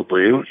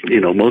probably,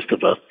 most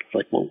of us. It's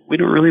like, well, we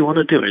don't really want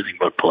to do anything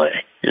but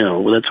play.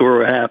 That's where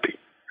we're happy.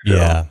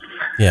 So.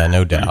 Yeah,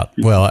 no doubt.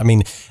 Well, I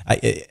mean,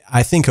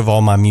 I think of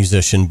all my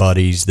musician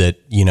buddies that,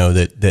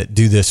 that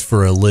do this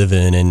for a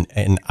living,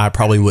 and I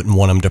probably wouldn't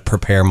want them to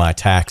prepare my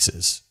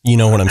taxes. You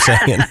know what I'm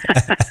saying?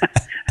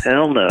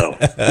 Hell no.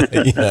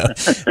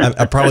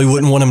 I probably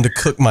wouldn't want them to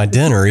cook my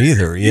dinner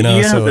either,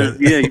 Yeah, so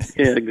yeah,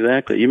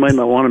 exactly. You might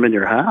not want them in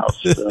your house.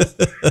 So.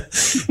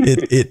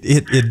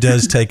 It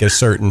does take a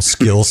certain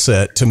skill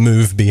set to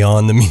move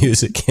beyond the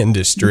music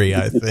industry,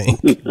 I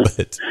think.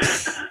 But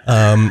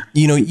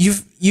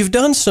you've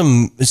done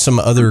some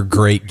other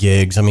great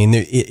gigs. I mean,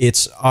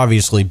 it's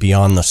obviously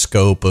beyond the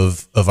scope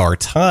of our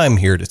time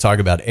here to talk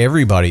about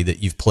everybody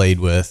that you've played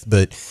with,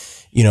 but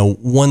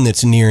one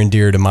that's near and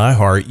dear to my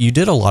heart, you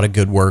did a lot of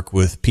good work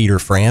with Peter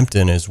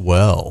Frampton as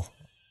well.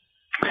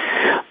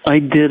 I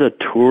did a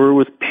tour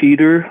with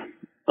Peter,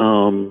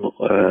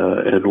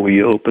 and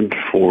we opened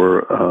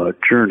for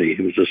Journey.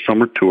 It was a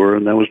summer tour,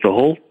 and that was the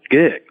whole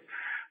gig.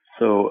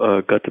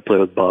 So got to play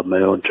with Bob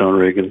Mayo and John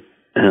Reagan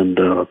and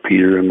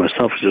Peter and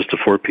myself. It was just a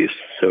 4-piece.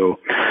 So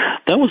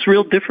that was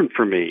real different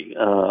for me.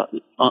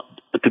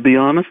 To be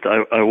honest,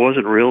 I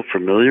wasn't real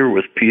familiar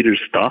with Peter's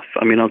stuff.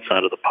 I mean,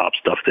 outside of the pop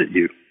stuff that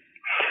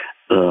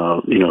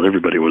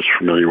everybody was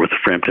familiar with,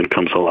 Frampton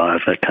Comes Alive,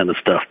 that kind of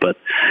stuff. But,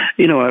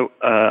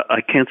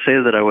 I can't say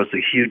that I was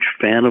a huge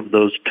fan of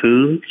those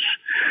tunes,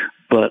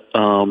 but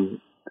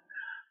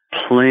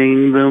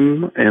playing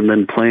them and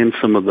then playing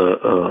some of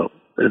the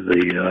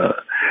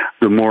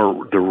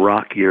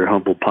rockier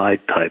Humble Pie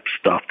type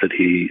stuff that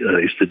he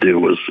used to do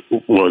was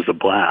a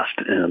blast.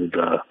 And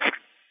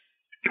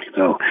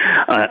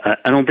I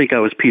don't think I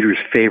was Peter's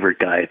favorite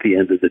guy at the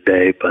end of the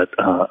day, but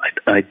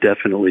I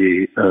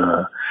definitely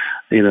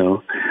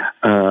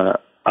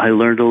I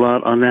learned a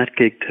lot on that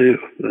gig too.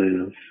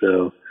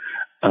 So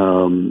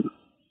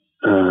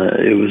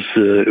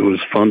it was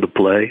fun to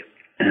play,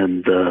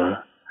 and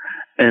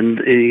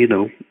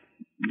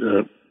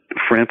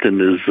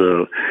Frampton is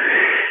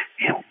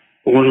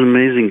was an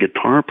amazing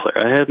guitar player.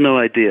 I had no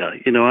idea.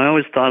 I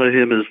always thought of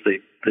him as the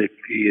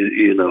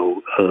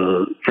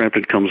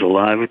Frampton Comes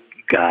Alive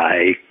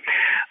guy,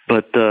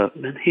 but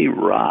man, he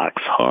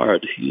rocks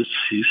hard. He's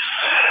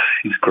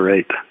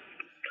great.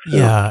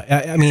 Yeah,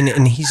 I mean,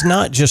 and he's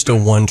not just a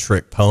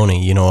one-trick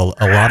pony. A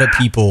lot of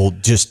people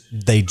just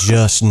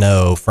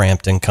know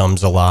Frampton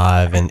Comes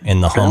Alive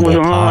and the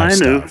Humble Pie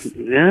stuff.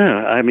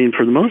 Yeah, I mean,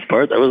 for the most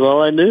part, that was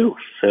all I knew.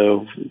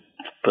 So,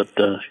 but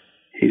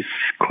he's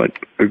quite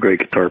a great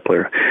guitar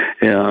player.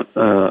 Yeah,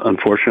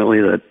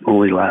 unfortunately, that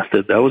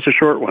was a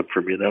short one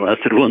for me. That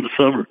lasted one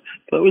summer.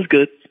 That was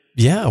good.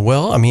 Yeah,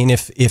 well, I mean,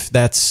 if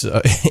that's,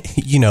 a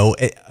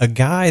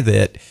guy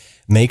that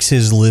makes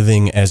his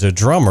living as a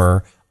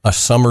drummer, a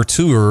summer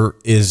tour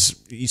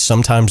is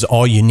sometimes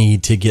all you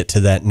need to get to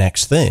that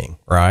next thing,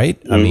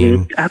 right? I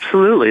mean,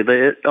 absolutely.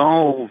 It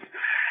all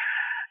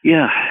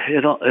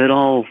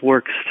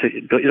works.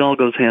 It all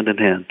goes hand in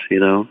hand,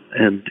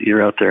 and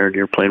you're out there and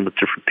you're playing with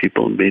different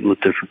people and meeting with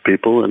different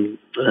people, and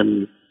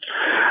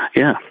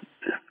yeah,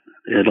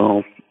 it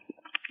all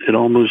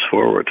moves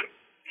forward.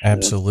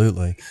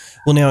 Absolutely.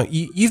 Well, now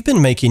you've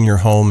been making your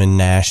home in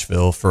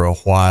Nashville for a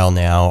while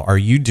now. Are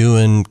you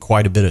doing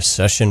quite a bit of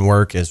session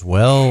work as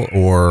well,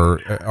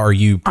 or are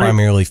you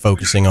primarily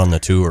focusing on the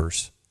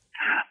tours?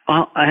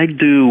 I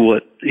do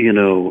what,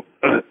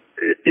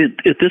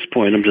 at this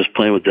point, I'm just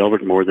playing with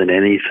Delbert more than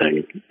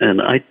anything.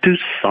 And I do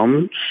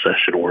some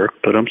session work,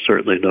 but I'm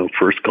certainly no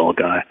first call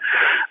guy.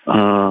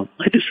 I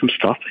do some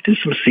stuff. I do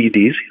some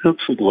CDs,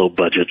 some low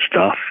budget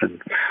stuff.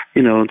 And,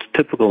 it's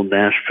typical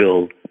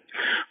Nashville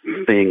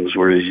things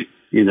where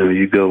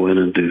you go in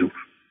and do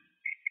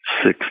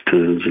 6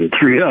 tunes in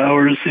 3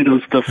 hours,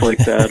 stuff like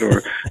that,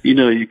 or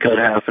you cut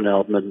half an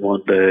album in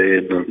one day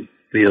and then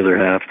the other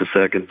half the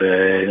second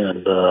day,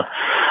 and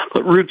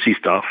but rootsy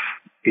stuff,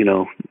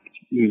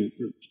 is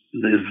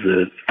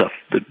the stuff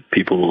that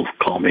people will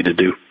call me to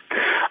do.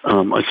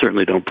 I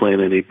certainly don't play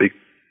in any big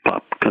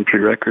pop country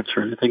records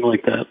or anything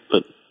like that,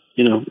 but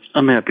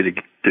I'm happy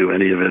to do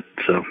any of it.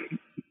 So.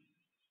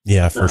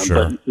 Yeah, for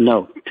sure. But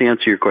no, to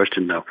answer your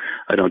question, no,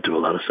 I don't do a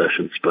lot of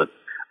sessions, but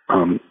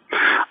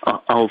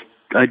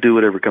I do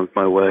whatever comes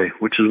my way,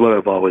 which is what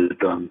I've always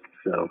done.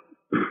 So,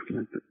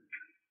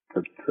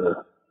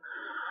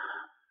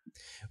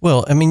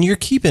 well, I mean, you're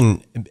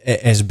keeping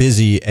as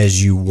busy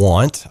as you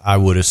want, I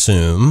would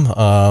assume.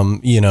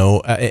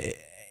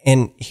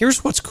 And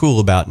here's what's cool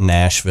about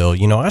Nashville.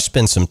 I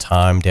spent some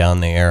time down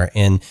there,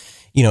 and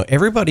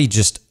everybody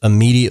just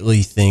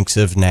immediately thinks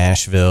of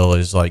Nashville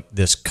as like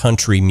this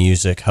country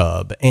music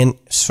hub, and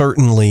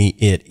certainly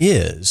it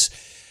is.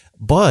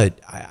 But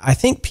I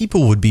think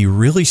people would be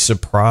really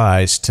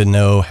surprised to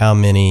know how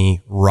many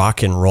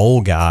rock and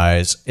roll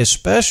guys,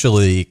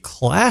 especially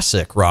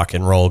classic rock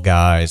and roll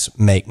guys,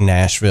 make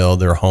Nashville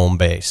their home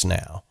base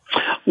now.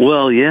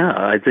 Well, yeah,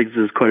 I think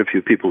there's quite a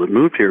few people that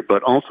moved here,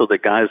 but also a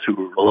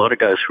lot of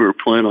guys who are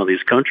playing on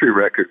these country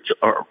records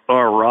are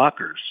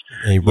rockers.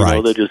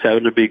 Right. They just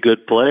happen to be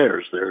good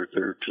players. They're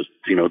just,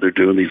 they're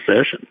doing these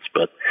sessions,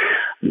 but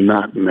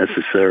not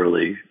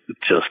necessarily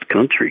just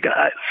country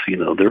guys.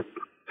 They're,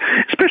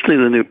 especially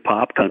the new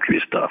pop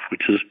country stuff,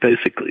 which is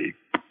basically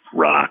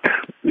rock,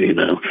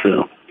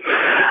 so,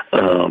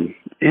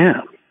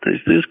 yeah,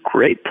 there's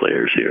great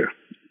players here.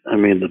 I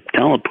mean, the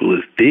talent pool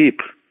is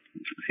deep,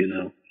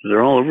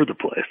 they're all over the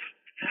place,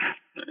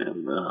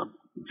 and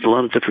there's a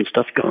lot of different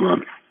stuff going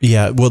on.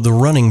 Yeah, well, the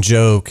running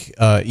joke,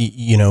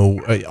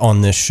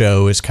 on this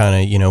show is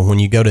kind of, when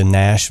you go to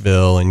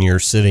Nashville and you're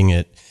sitting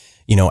at,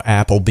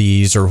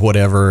 Applebee's or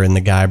whatever, and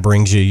the guy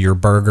brings you your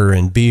burger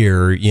and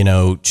beer,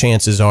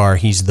 chances are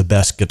he's the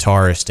best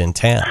guitarist in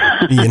town,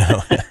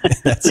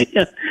 That's,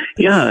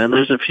 yeah, and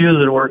there's a few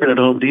that are working at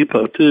Home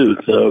Depot too.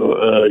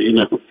 So,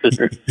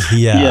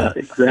 yeah,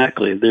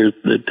 exactly.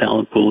 The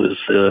talent pool is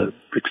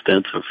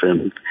extensive,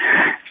 and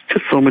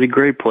just so many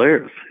great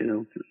players.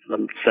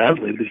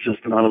 Sadly, there's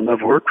just not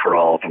enough work for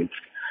all of them.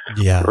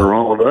 Yeah, or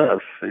all of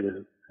us.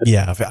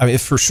 Yeah, I mean,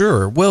 for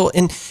sure. Well,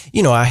 and,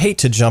 I hate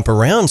to jump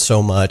around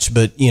so much,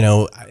 but,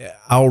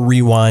 I'll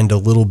rewind a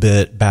little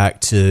bit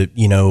back to,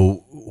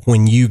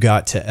 when you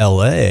got to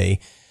LA.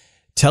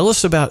 Tell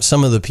us about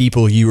some of the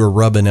people you were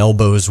rubbing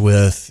elbows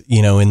with,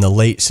 in the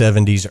late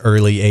 70s,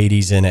 early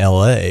 80s in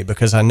LA,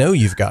 because I know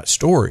you've got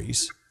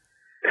stories.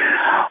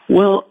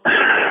 Well,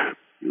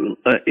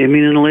 in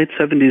the late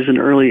 70s and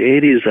early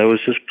 80s, I was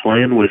just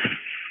playing with,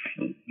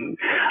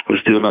 I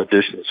was doing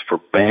auditions for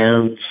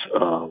bands.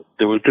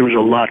 There was a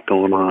lot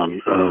going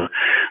on.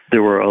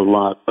 There were a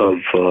lot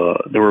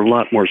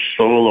more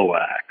solo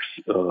acts,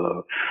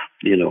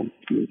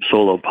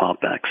 solo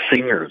pop acts,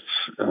 singers,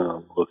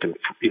 looking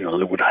for,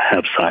 that would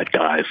have side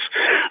guys.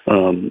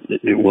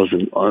 It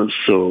wasn't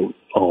so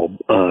all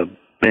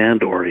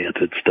band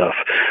oriented stuff.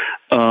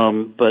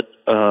 But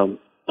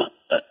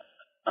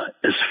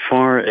as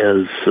far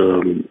as,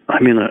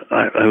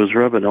 I was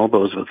rubbing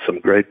elbows with some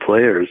great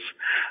players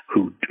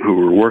who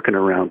were working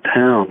around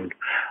town.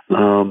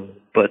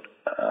 But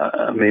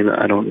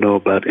I don't know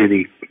about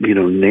any,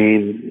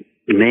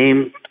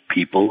 name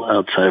people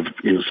outside of,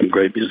 some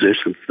great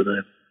musicians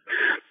that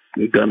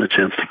I've gotten a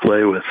chance to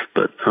play with,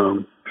 but,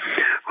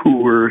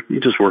 who were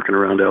just working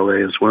around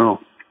LA as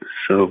well.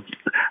 So,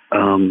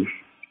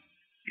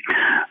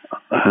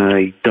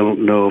 I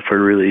don't know if I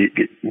really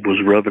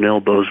was rubbing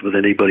elbows with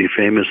anybody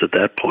famous at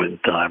that point in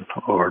time,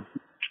 or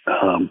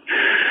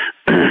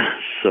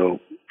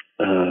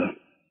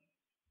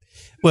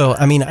Well,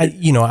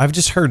 I've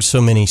just heard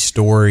so many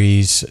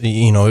stories.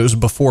 It was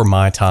before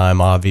my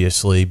time,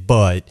 obviously,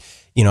 but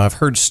I've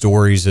heard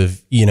stories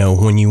of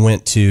when you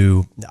went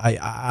to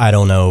I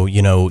don't know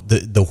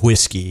the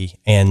Whiskey,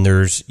 and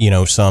there's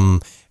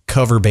some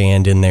cover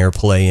band in there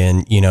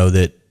playing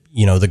that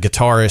the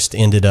guitarist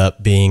ended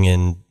up being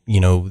in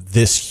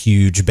this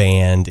huge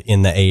band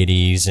in the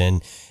 80s,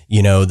 and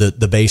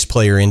the bass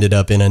player ended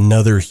up in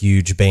another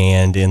huge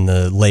band in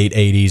the late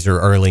 80s or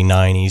early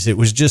 90s. It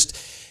was just,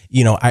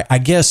 I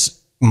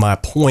guess my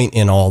point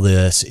in all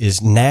this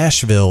is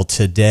Nashville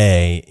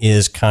today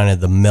is kind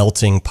of the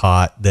melting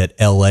pot that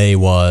LA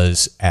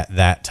was at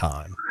that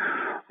time.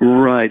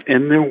 Right.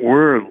 And there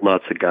were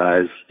lots of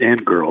guys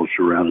and girls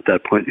around at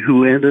that point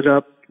who ended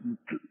up,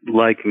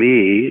 like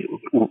me,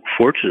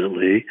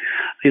 fortunately,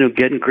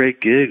 getting great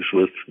gigs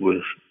with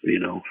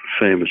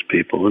famous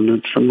people, and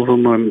then some of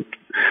them I'm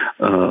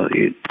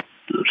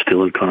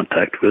still in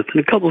contact with, and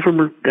a couple of them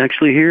are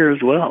actually here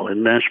as well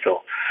in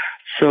Nashville.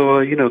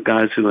 So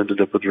guys who ended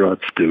up with Rod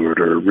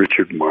Stewart or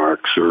Richard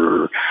Marx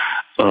or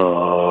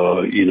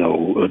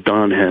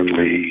Don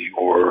Henley,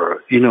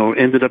 or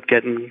ended up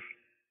getting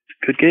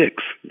good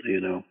gigs.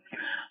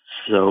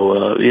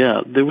 So,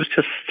 there was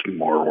just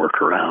more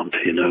work around,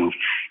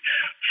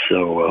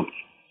 So,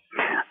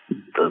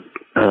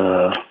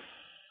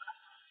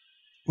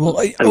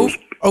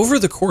 over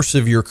the course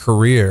of your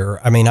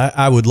career,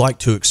 I would like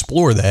to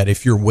explore that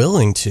if you're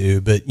willing to,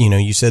 but,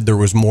 you said there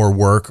was more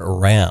work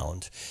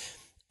around.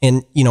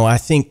 And, I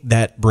think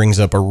that brings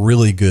up a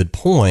really good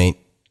point.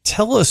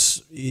 Tell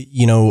us,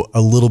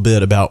 a little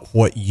bit about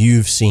what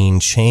you've seen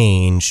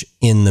change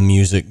in the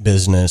music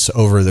business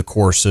over the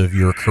course of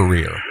your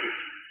career.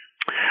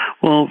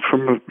 Well,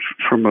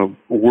 from a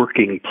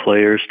working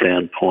player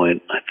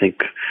standpoint, I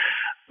think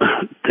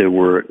there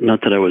were,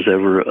 not that I was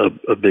ever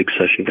a big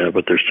session guy,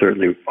 but there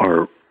certainly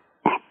are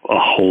a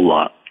whole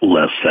lot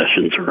less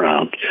sessions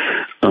around,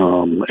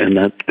 and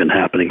that's been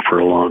happening for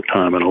a long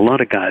time. And a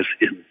lot of guys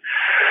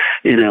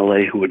in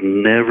LA who would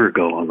never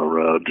go on the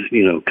road,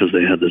 because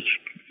they had this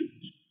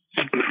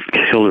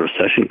killer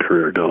session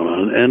career going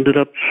on, ended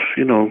up,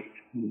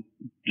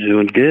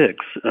 doing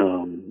gigs,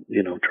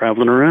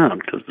 traveling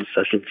around because the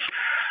sessions,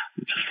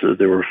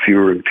 there were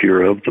fewer and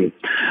fewer of them.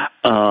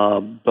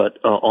 But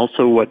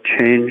also what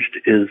changed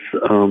is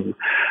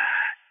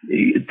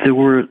there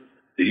were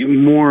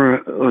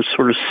more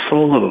sort of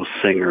solo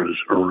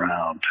singers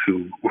around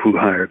who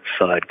hired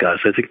side guys.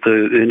 I think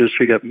the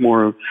industry got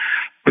more,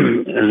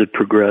 as it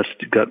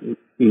progressed, got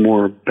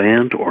more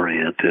band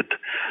oriented,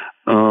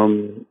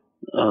 and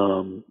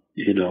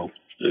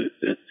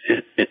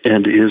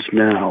is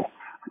now,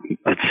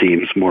 it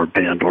seems, more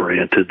band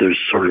oriented. There's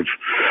sort of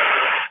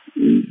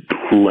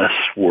less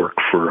work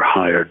for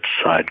hired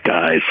side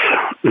guys,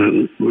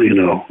 the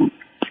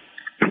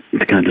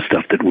kind of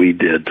stuff that we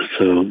did.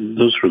 So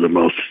those were the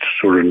most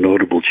sort of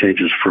notable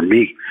changes for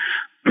me.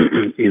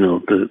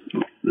 The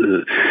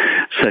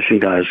session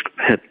guys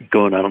had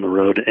going out on the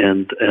road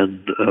and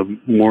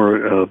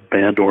more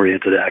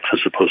band-oriented acts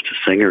as opposed to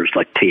singers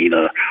like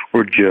Tina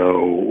or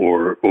Joe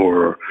or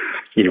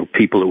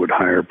people that would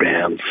hire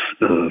bands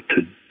to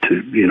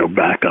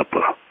back up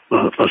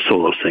a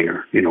solo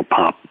singer,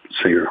 pop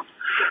singer.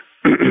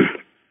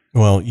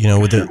 Well,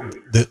 with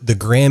the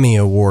Grammy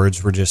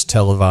Awards were just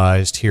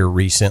televised here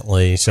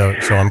recently, so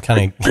I'm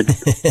kind of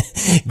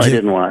I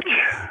didn't watch.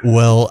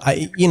 Well,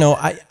 I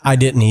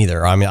didn't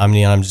either. I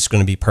mean, I'm just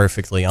going to be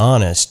perfectly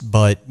honest.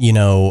 But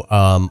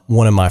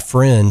one of my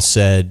friends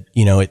said,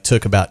 it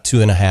took about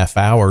 2.5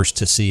 hours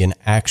to see an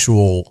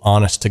actual,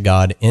 honest to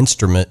God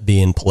instrument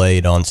being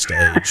played on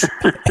stage.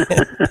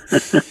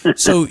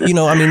 So,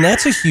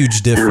 that's a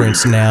huge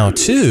difference now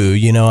too.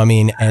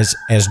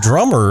 As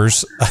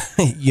drummers,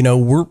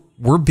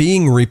 we're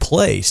being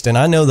replaced, and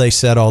I know they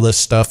said all this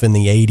stuff in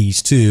the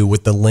 '80s too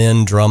with the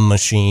Lynn drum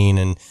machine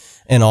and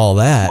all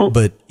that,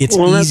 but it's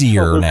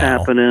easier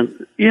now.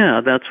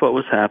 That's what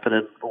was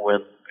happening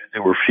when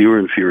there were fewer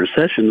and fewer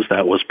sessions.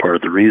 That was part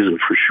of the reason,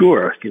 for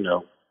sure.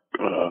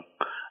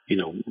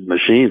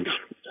 Machines,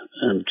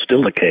 and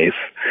still the case.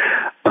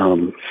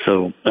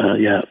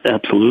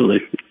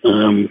 Absolutely.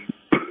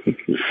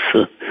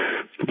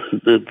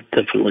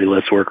 Definitely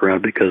less work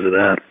around because of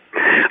that.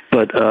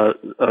 But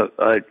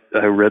I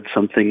read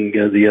something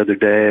the other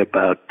day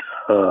about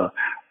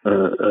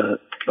a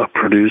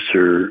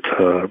producer.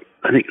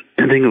 I think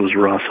it was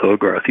Ross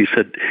Hogarth. He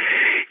said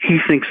he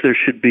thinks there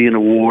should be an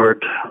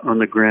award on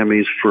the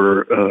Grammys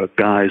for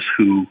guys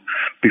who,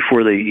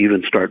 before they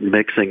even start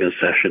mixing a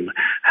session,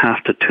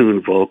 have to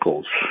tune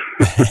vocals.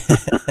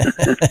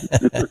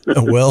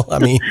 Well, I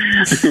mean,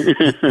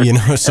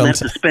 some have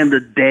to spend a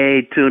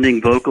day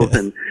tuning vocals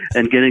and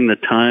getting the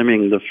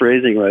timing, the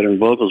phrasing right on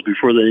vocals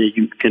before they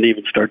can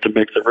even start to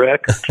mix a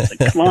record. Like,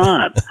 come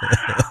on.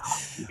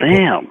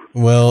 Damn.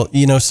 Well,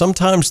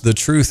 sometimes the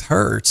truth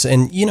hurts.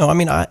 And,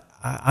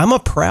 I'm a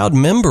proud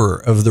member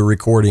of the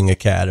Recording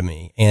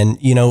Academy. And,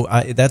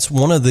 that's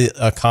one of the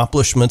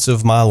accomplishments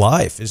of my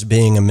life, is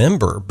being a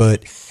member.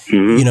 But,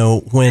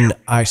 when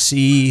I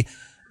see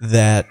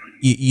that,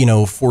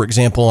 for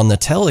example, on the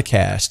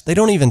telecast, they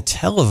don't even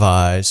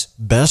televise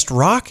Best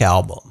Rock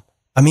Album.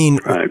 I mean,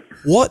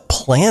 what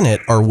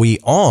planet are we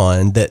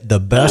on that the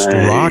Best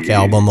Rock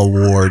Album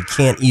Award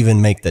can't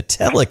even make the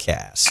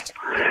telecast?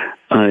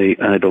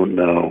 I don't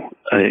know.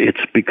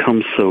 It's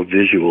become so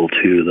visual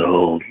too,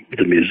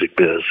 the music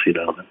biz,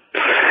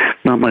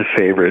 not my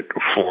favorite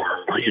form.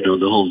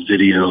 The whole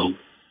video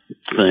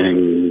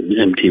thing,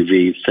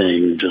 MTV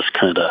thing, just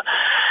kind of,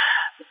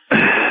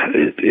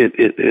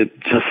 it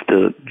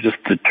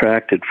just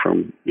detracted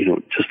from,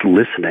 just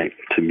listening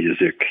to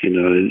music.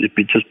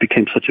 It just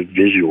became such a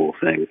visual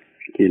thing.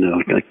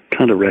 I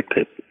kind of wrecked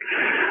it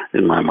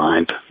in my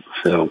mind.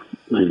 So,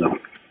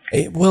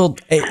 Well,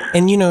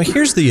 and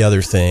here's the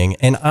other thing,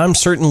 and I'm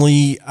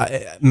certainly,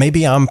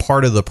 maybe I'm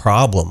part of the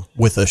problem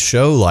with a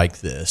show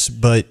like this,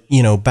 but,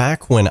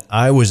 back when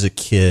I was a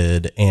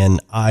kid and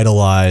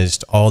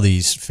idolized all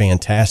these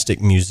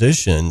fantastic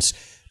musicians,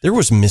 there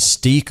was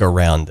mystique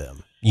around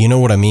them. You know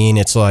what I mean?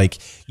 It's like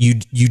you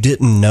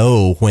didn't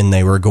know when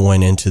they were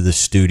going into the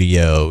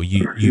studio,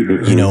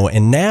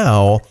 and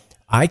now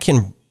I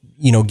can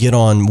get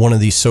on one of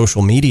these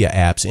social media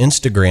apps,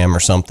 Instagram or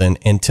something,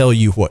 and tell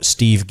you what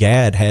Steve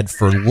Gadd had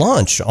for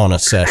lunch on a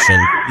session,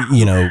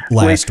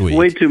 last week.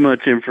 Way too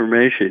much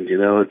information,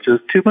 it's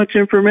just too much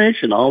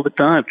information all the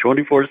time,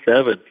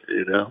 24/7,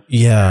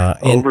 Yeah.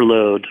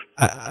 Overload.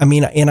 I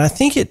mean, and I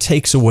think it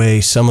takes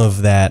away some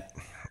of that,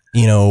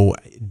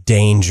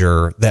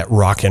 danger that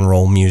rock and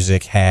roll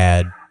music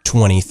had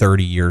 20,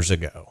 30 years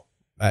ago.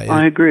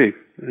 I agree.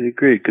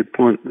 Good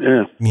point.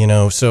 Yeah.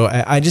 So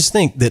I just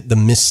think that the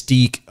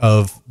mystique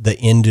of the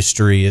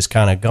industry is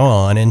kind of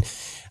gone. And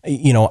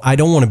I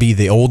don't want to be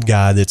the old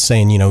guy that's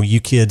saying, you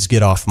kids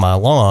get off my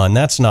lawn.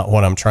 That's not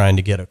what I'm trying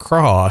to get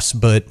across,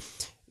 but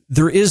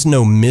there is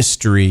no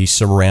mystery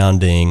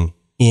surrounding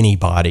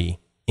anybody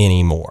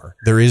anymore.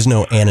 There is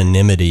no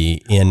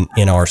anonymity in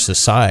our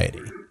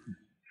society.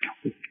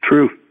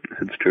 True.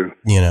 It's true.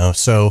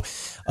 So,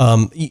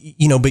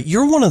 but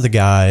you're one of the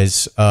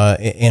guys,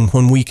 and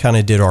when we kind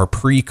of did our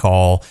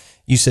pre-call,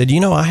 you said,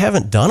 I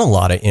haven't done a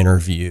lot of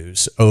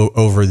interviews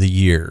over the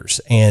years.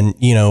 And,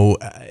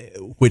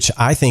 which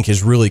I think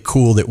is really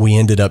cool that we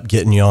ended up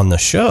getting you on the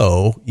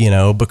show,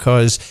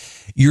 because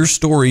your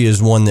story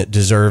is one that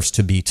deserves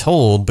to be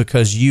told,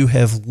 because you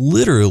have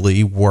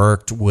literally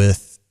worked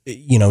with,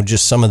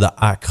 just some of the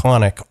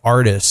iconic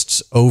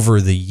artists over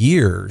the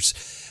years.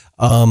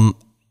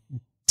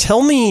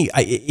 Tell me,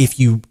 if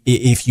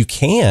you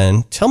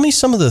can, tell me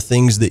some of the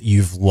things that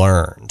you've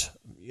learned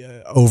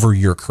over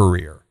your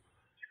career.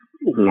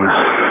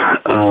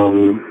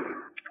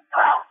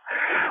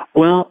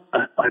 Well,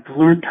 I've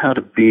learned how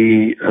to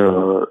be.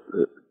 I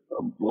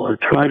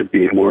try to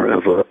be more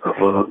of a.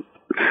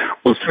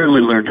 Well,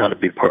 certainly learned how to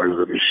be part of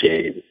the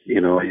machine.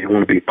 You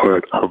want to be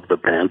part of the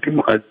band.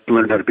 I've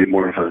learned how to be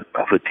more of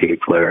a team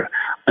player,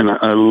 and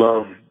I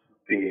love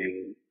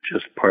being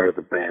just part of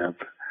the band.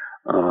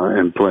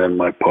 And playing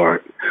my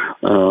part.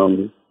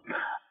 I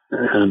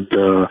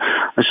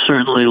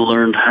certainly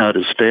learned how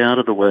to stay out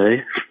of the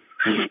way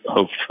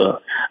of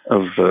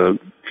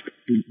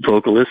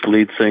vocalists,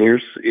 lead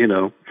singers,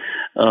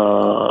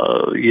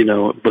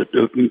 but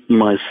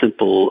my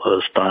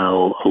simple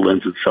style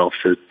lends itself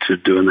to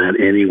doing that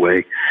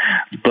anyway.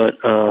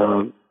 But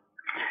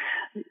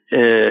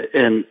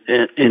and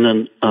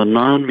in a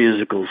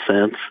non-musical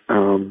sense,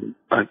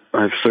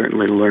 I've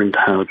certainly learned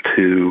how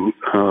to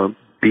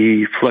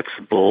be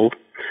flexible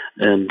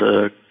and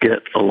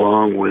get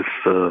along with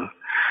a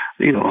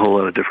whole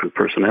lot of different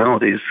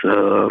personalities,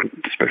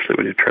 especially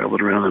when you're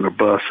traveling around in a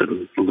bus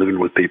and living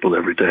with people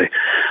every day.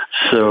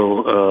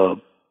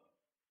 So,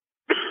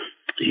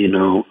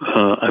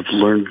 I've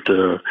learned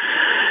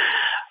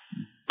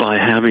by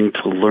having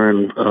to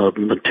learn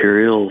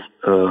material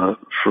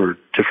for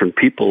different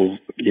people,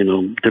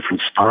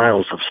 different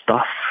styles of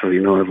stuff. I've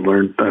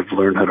learned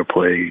how to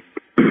play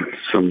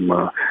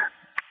some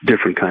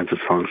different kinds of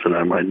songs that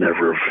I might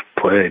never have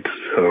played.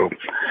 So,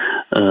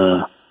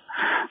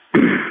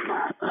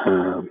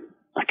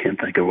 I can't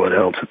think of what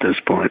else at this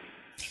point.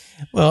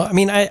 Well, I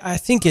mean, I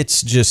think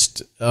it's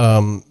just,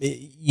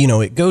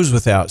 it goes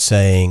without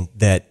saying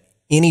that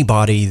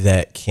anybody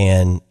that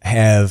can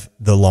have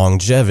the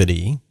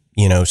longevity,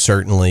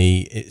 certainly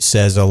it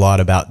says a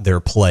lot about their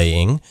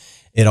playing.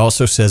 It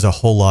also says a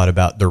whole lot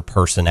about their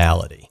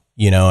personality.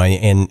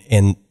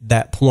 And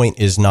that point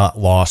is not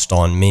lost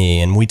on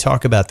me. And we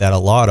talk about that a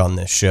lot on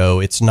this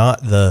show. It's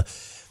not the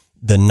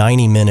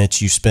 90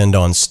 minutes you spend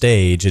on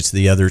stage. It's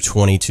the other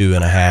 22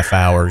 and a half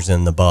hours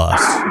in the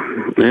bus.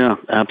 Yeah,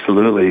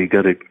 absolutely.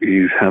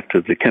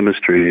 The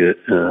chemistry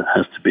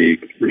has to be,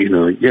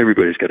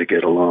 everybody's got to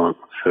get along.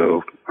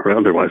 So, or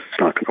otherwise it's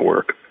not going to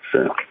work.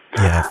 So,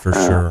 yeah, for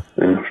sure.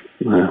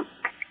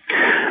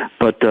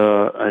 But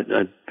I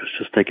was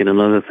just thinking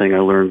another thing I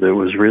learned that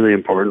was really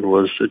important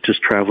was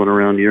just traveling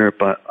around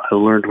Europe. I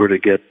learned where to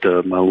get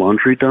my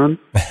laundry done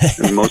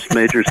in most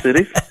major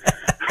cities.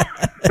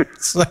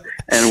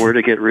 And where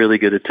to get really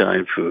good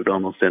Italian food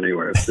almost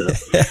anywhere. So.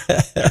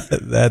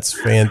 That's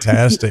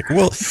fantastic.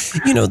 Well,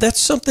 that's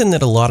something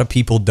that a lot of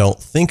people don't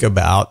think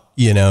about.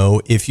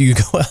 If you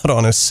go out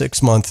on a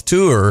 6-month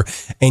tour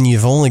and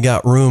you've only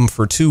got room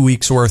for 2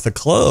 weeks worth of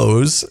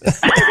clothes.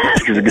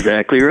 That's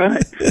exactly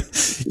right.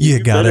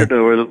 You got to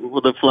know where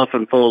the fluff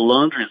and fold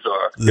laundries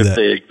are if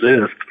they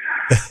exist.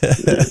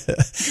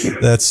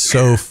 That's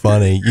so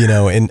funny,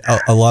 and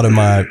a lot of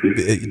my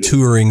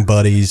touring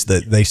buddies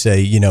that they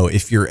say,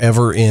 if you're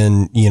ever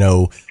in,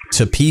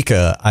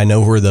 Topeka, I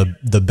know where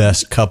the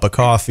best cup of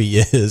coffee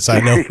is. I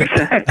know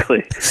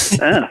exactly.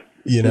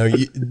 Yeah.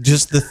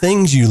 Just the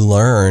things you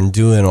learn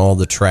doing all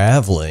the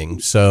traveling.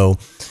 So,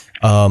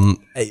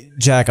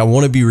 Jack, I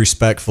want to be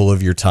respectful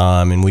of your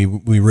time, and we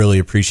really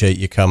appreciate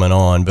you coming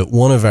on. But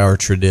one of our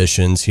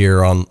traditions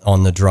here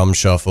on the Drum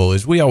Shuffle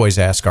is we always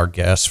ask our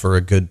guests for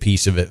a good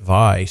piece of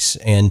advice.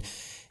 And,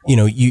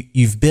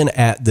 you've been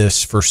at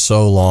this for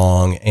so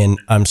long, and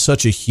I'm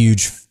such a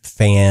huge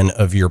fan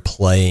of your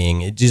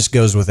playing. It just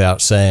goes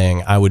without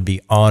saying, I would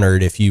be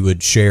honored if you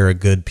would share a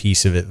good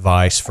piece of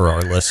advice for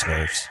our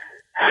listeners.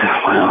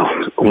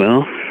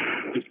 Well,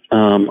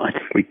 I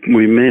think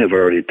we may have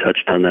already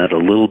touched on that a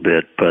little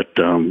bit, but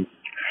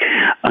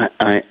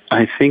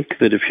I think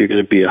that if you're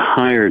going to be a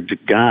hired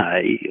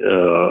guy,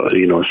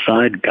 a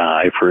side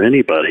guy for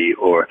anybody,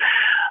 or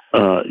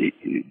I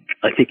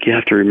think you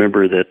have to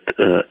remember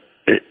that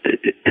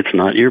it's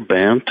not your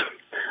band.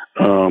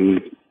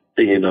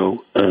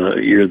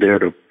 You're there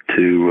to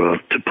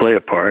play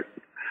a part.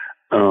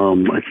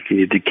 I think you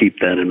need to keep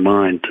that in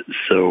mind.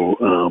 So,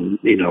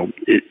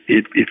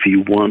 if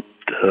you want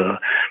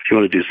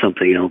to do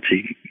something else,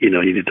 you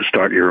need to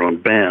start your own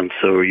band.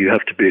 So you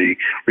have to be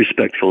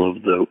respectful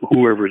of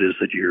whoever it is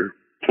that you're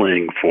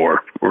playing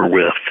for or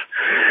with.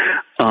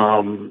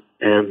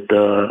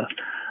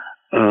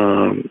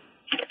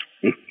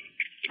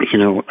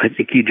 I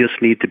think you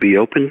just need to be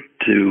open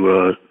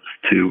to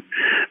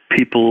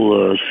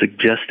people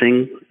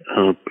suggesting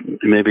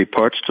maybe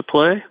parts to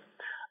play,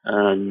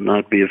 and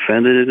not be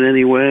offended in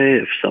any way.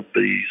 If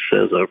somebody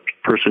says, a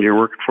person you're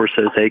working for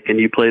says, "Hey, can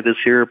you play this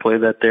here or play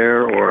that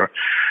there?" Or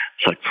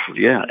it's like,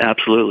 yeah,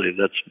 absolutely.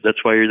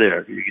 That's why you're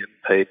there. You get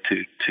paid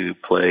to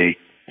play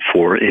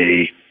for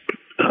a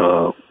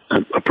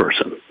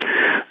person.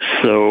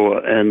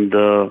 So,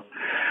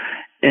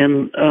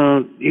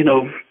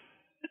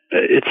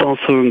 it's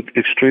also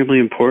extremely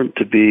important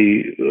to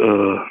be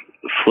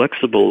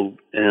flexible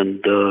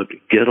and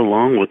get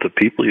along with the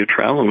people you're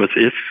traveling with,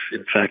 if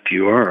in fact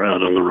you are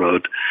out on the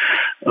road.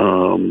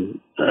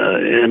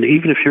 And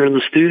even if you're in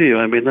the studio,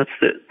 I mean, that's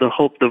the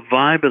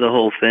vibe of the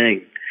whole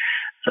thing,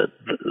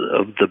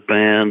 of the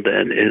band,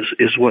 and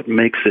is what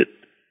makes it,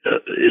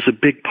 is a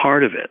big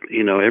part of it.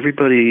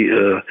 Everybody,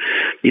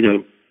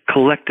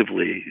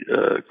 collectively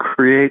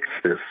creates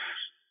this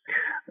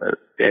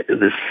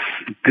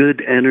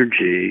good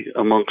energy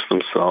amongst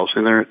themselves,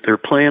 and they're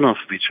playing off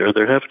of each other.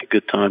 They're having a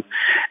good time,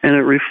 and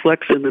it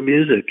reflects in the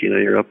music.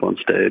 You're up on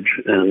stage,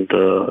 and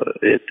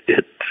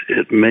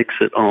it makes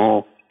it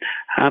all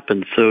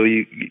happen. So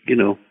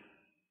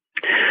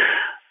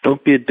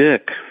don't be a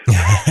dick.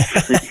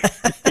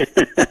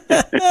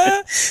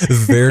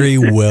 Very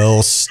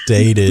well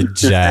stated,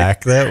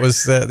 Jack. That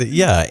was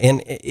yeah,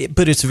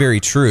 but it's very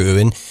true,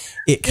 and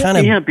it kind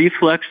of be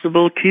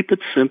flexible, keep it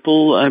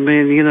simple. I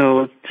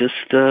mean, just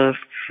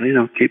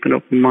keep an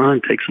open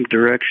mind, take some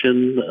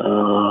direction.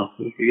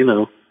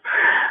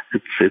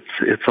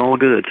 It's all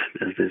good,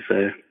 as they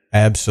say.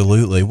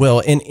 Absolutely.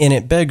 Well, and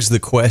it begs the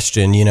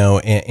question,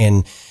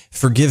 and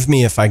forgive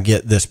me if I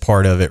get this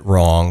part of it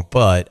wrong,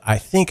 but I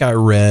think I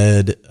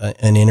read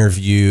an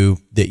interview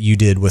that you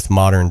did with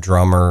Modern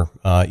Drummer.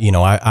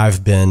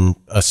 I've been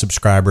a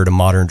subscriber to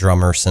Modern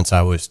Drummer since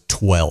I was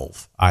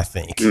 12, I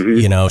think,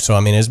 so I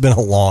mean, it's been a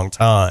long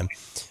time.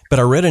 But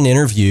I read an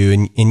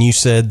interview and you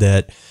said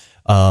that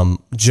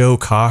Joe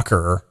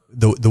Cocker,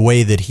 the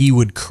way that he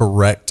would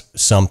correct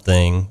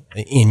something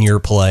in your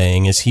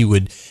playing is he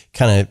would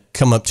kind of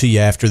come up to you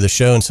after the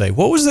show and say,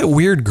 "What was that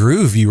weird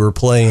groove you were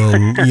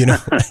playing?"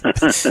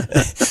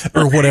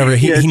 Or whatever.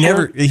 He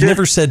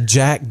never said,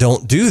 "Jack,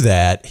 don't do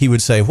that." He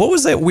would say, "What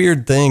was that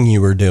weird thing you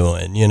were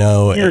doing?"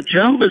 Yeah,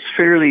 Joe was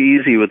fairly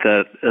easy with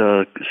that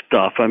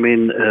stuff. I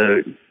mean,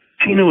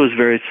 Tina was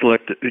very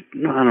selective. I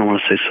don't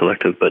want to say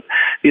selective, but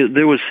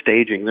there was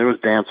staging, there was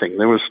dancing,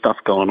 there was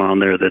stuff going on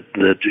there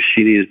that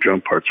she needed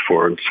drum parts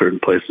for in certain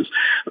places.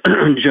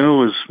 Joe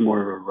was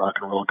more of a rock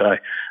and roll guy,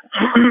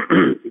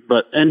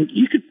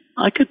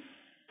 I could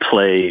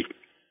play.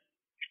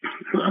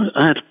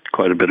 I had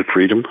quite a bit of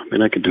freedom. I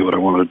mean, I could do what I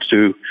wanted to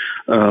do.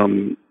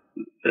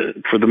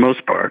 For the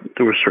most part,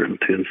 there were certain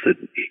tunes that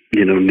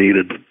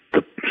needed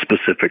the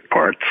specific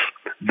parts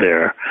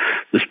there,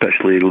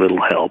 especially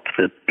Little Help,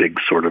 that big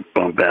sort of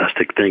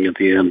bombastic thing at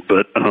the end.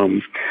 But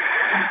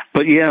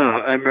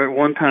yeah, I remember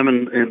one time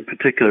in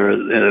particular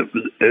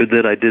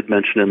that I did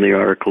mention in the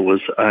article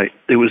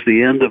it was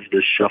the end of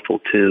the shuffle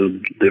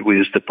tune that we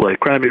used to play,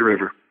 Cry Me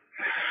River.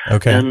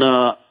 Okay. And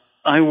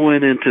I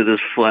went into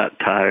this flat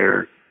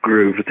tire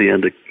groove at the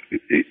end of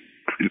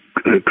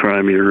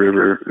Cry Me a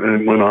River,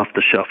 and went off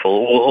the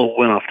shuffle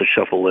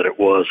that it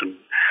was, and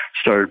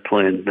started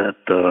playing that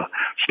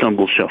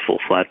stumble shuffle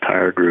flat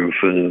tire groove.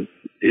 And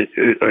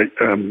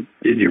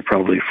you're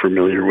probably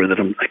familiar with it.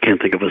 I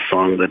can't think of a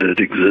song that it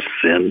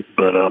exists in,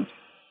 but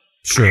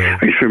sure.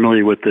 Are you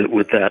familiar with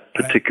that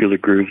particular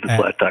groove, the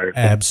flat tire?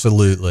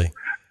 Absolutely.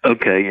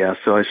 Okay, yeah.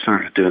 So I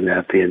started doing that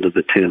at the end of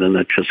the tune, and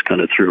that just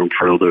kind of threw him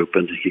for a loop.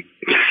 And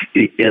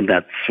and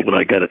that's what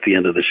I got at the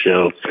end of the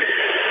show.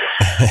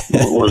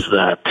 What was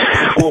that?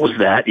 What was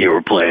that you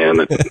were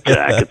playing,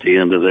 Jack, at the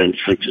end of it?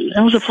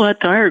 That was a flat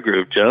tire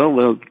groove, Joe.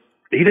 Well,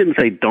 he didn't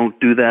say don't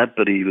do that,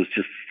 but he was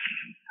just,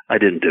 I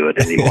didn't do it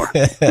anymore.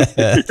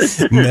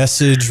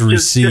 Message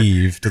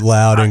received,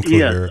 loud and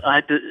clear.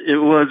 Yes,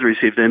 it was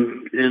received.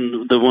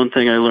 And the one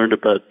thing I learned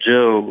about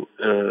Joe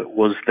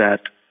was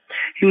that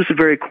he was a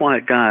very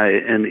quiet guy,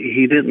 and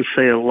he didn't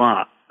say a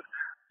lot.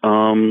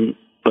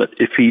 But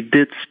if he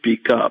did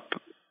speak up,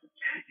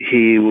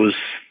 he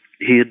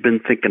had been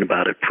thinking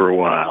about it for a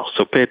while.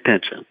 So pay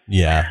attention.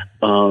 Yeah.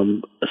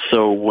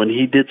 So when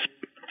he did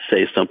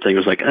say something, it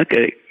was like,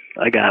 okay,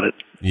 I got it.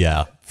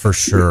 Yeah, for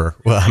sure.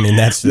 Well, I mean,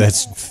 that's a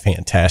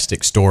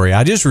fantastic story.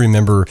 I just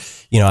remember,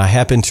 I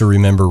happen to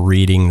remember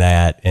reading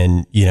that,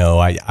 and,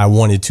 I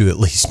wanted to at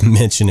least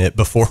mention it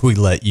before we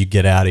let you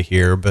get out of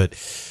here. But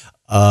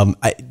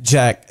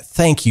Jack,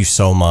 thank you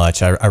so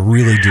much. I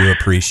really do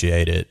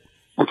appreciate it.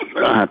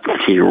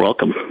 You're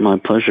welcome. My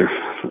pleasure.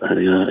 I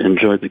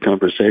enjoyed the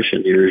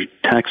conversation. You're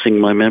taxing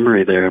my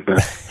memory there,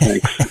 but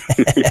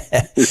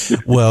thanks.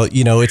 Well,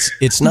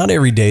 it's not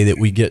every day that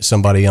we get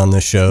somebody on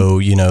the show,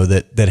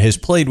 that has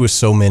played with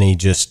so many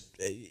just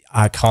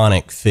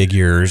iconic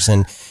figures.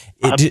 And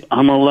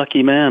I'm a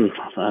lucky man.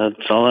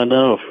 That's all I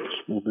know.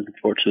 an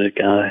unfortunate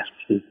guy.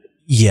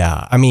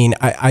 Yeah, I mean,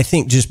 I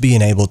think just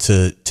being able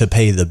to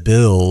pay the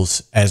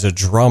bills as a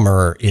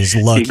drummer is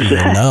lucky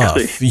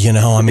enough. You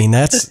know, I mean,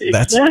 that's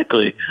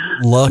exactly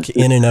luck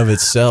in and of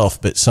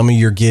itself. But some of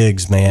your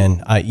gigs,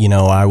 man,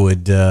 I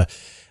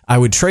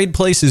would trade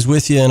places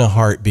with you in a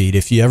heartbeat.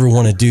 If you ever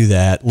want to do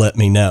that, let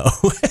me know.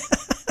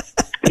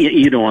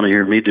 You don't want to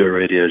hear me do a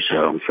radio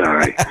show. I'm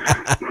sorry.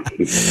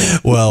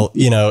 Well,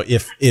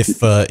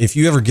 if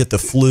you ever get the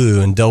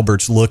flu and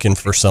Delbert's looking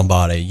for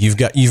somebody, you've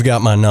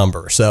got my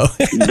number. So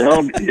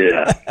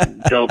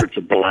Delbert's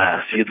a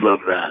blast. You'd love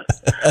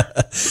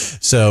that.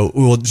 So,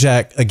 well,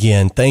 Jack,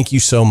 again, thank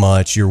you so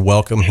much. You're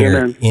welcome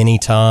here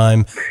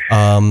anytime.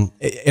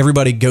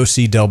 Everybody go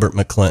see Delbert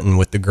McClinton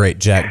with the great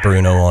Jack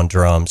Bruno on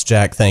drums.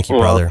 Jack, thank you,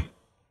 brother.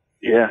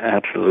 Yeah,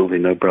 absolutely,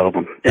 no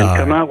problem. And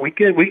come out. We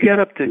get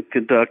up to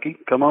Kentucky.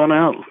 Come on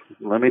out.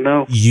 Let me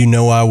know. You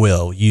know I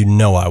will.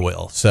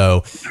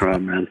 So, all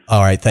right, man.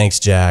 All right, thanks,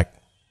 Jack.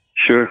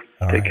 Sure.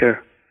 Take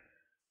care.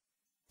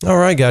 All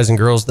right, guys and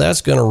girls,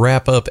 that's going to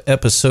wrap up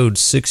episode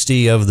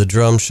 60 of the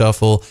Drum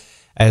Shuffle.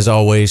 As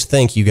always,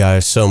 thank you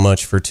guys so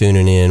much for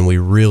tuning in. We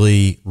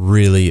really,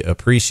 really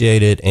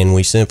appreciate it, and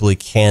we simply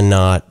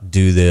cannot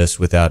do this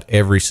without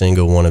every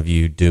single one of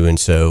you doing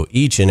so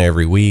each and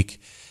every week.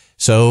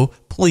 So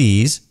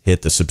please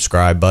hit the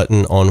subscribe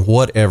button on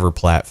whatever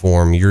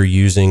platform you're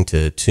using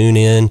to tune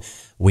in.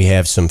 We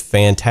have some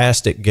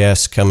fantastic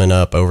guests coming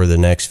up over the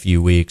next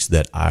few weeks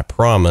that I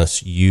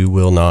promise you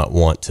will not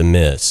want to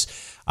miss.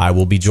 I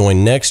will be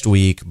joined next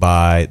week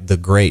by the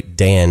great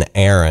Dan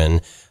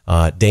Aaron.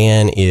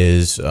 Dan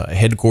is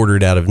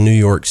headquartered out of New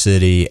York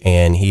City,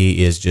 and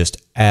he is just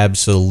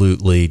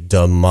absolutely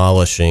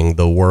demolishing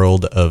the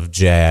world of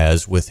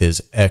jazz with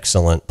his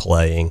excellent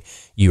playing.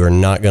 You are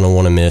not going to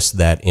want to miss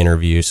that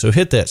interview. So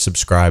hit that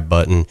subscribe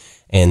button,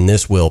 and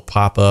this will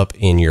pop up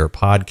in your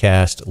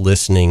podcast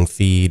listening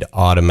feed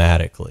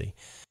automatically.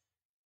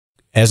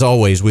 As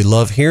always, we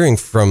love hearing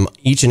from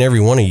each and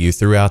every one of you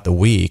throughout the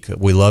week.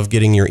 We love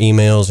getting your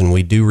emails, and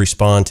we do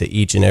respond to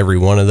each and every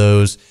one of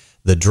those.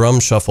 The Drum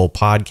Shuffle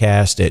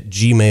Podcast at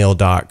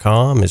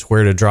gmail.com is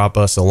where to drop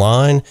us a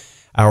line.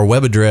 Our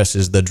web address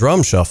is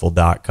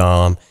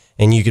thedrumshuffle.com,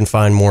 and you can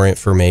find more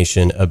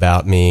information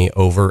about me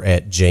over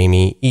at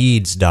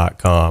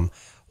jamieeads.com.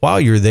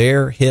 While you're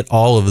there, hit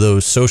all of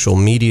those social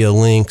media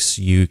links.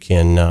 You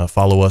can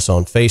follow us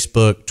on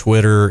Facebook,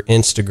 Twitter,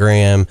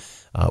 Instagram.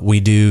 We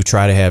do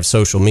try to have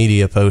social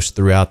media posts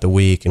throughout the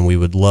week, and we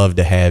would love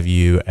to have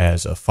you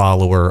as a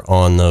follower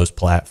on those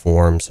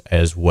platforms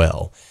as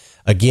well.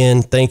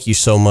 Again, thank you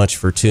so much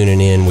for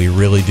tuning in. We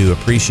really do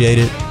appreciate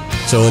it.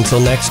 So until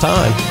next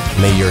time,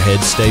 may your head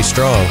stay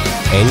strong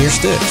and your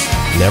sticks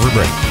never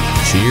break.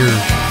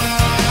 Cheers.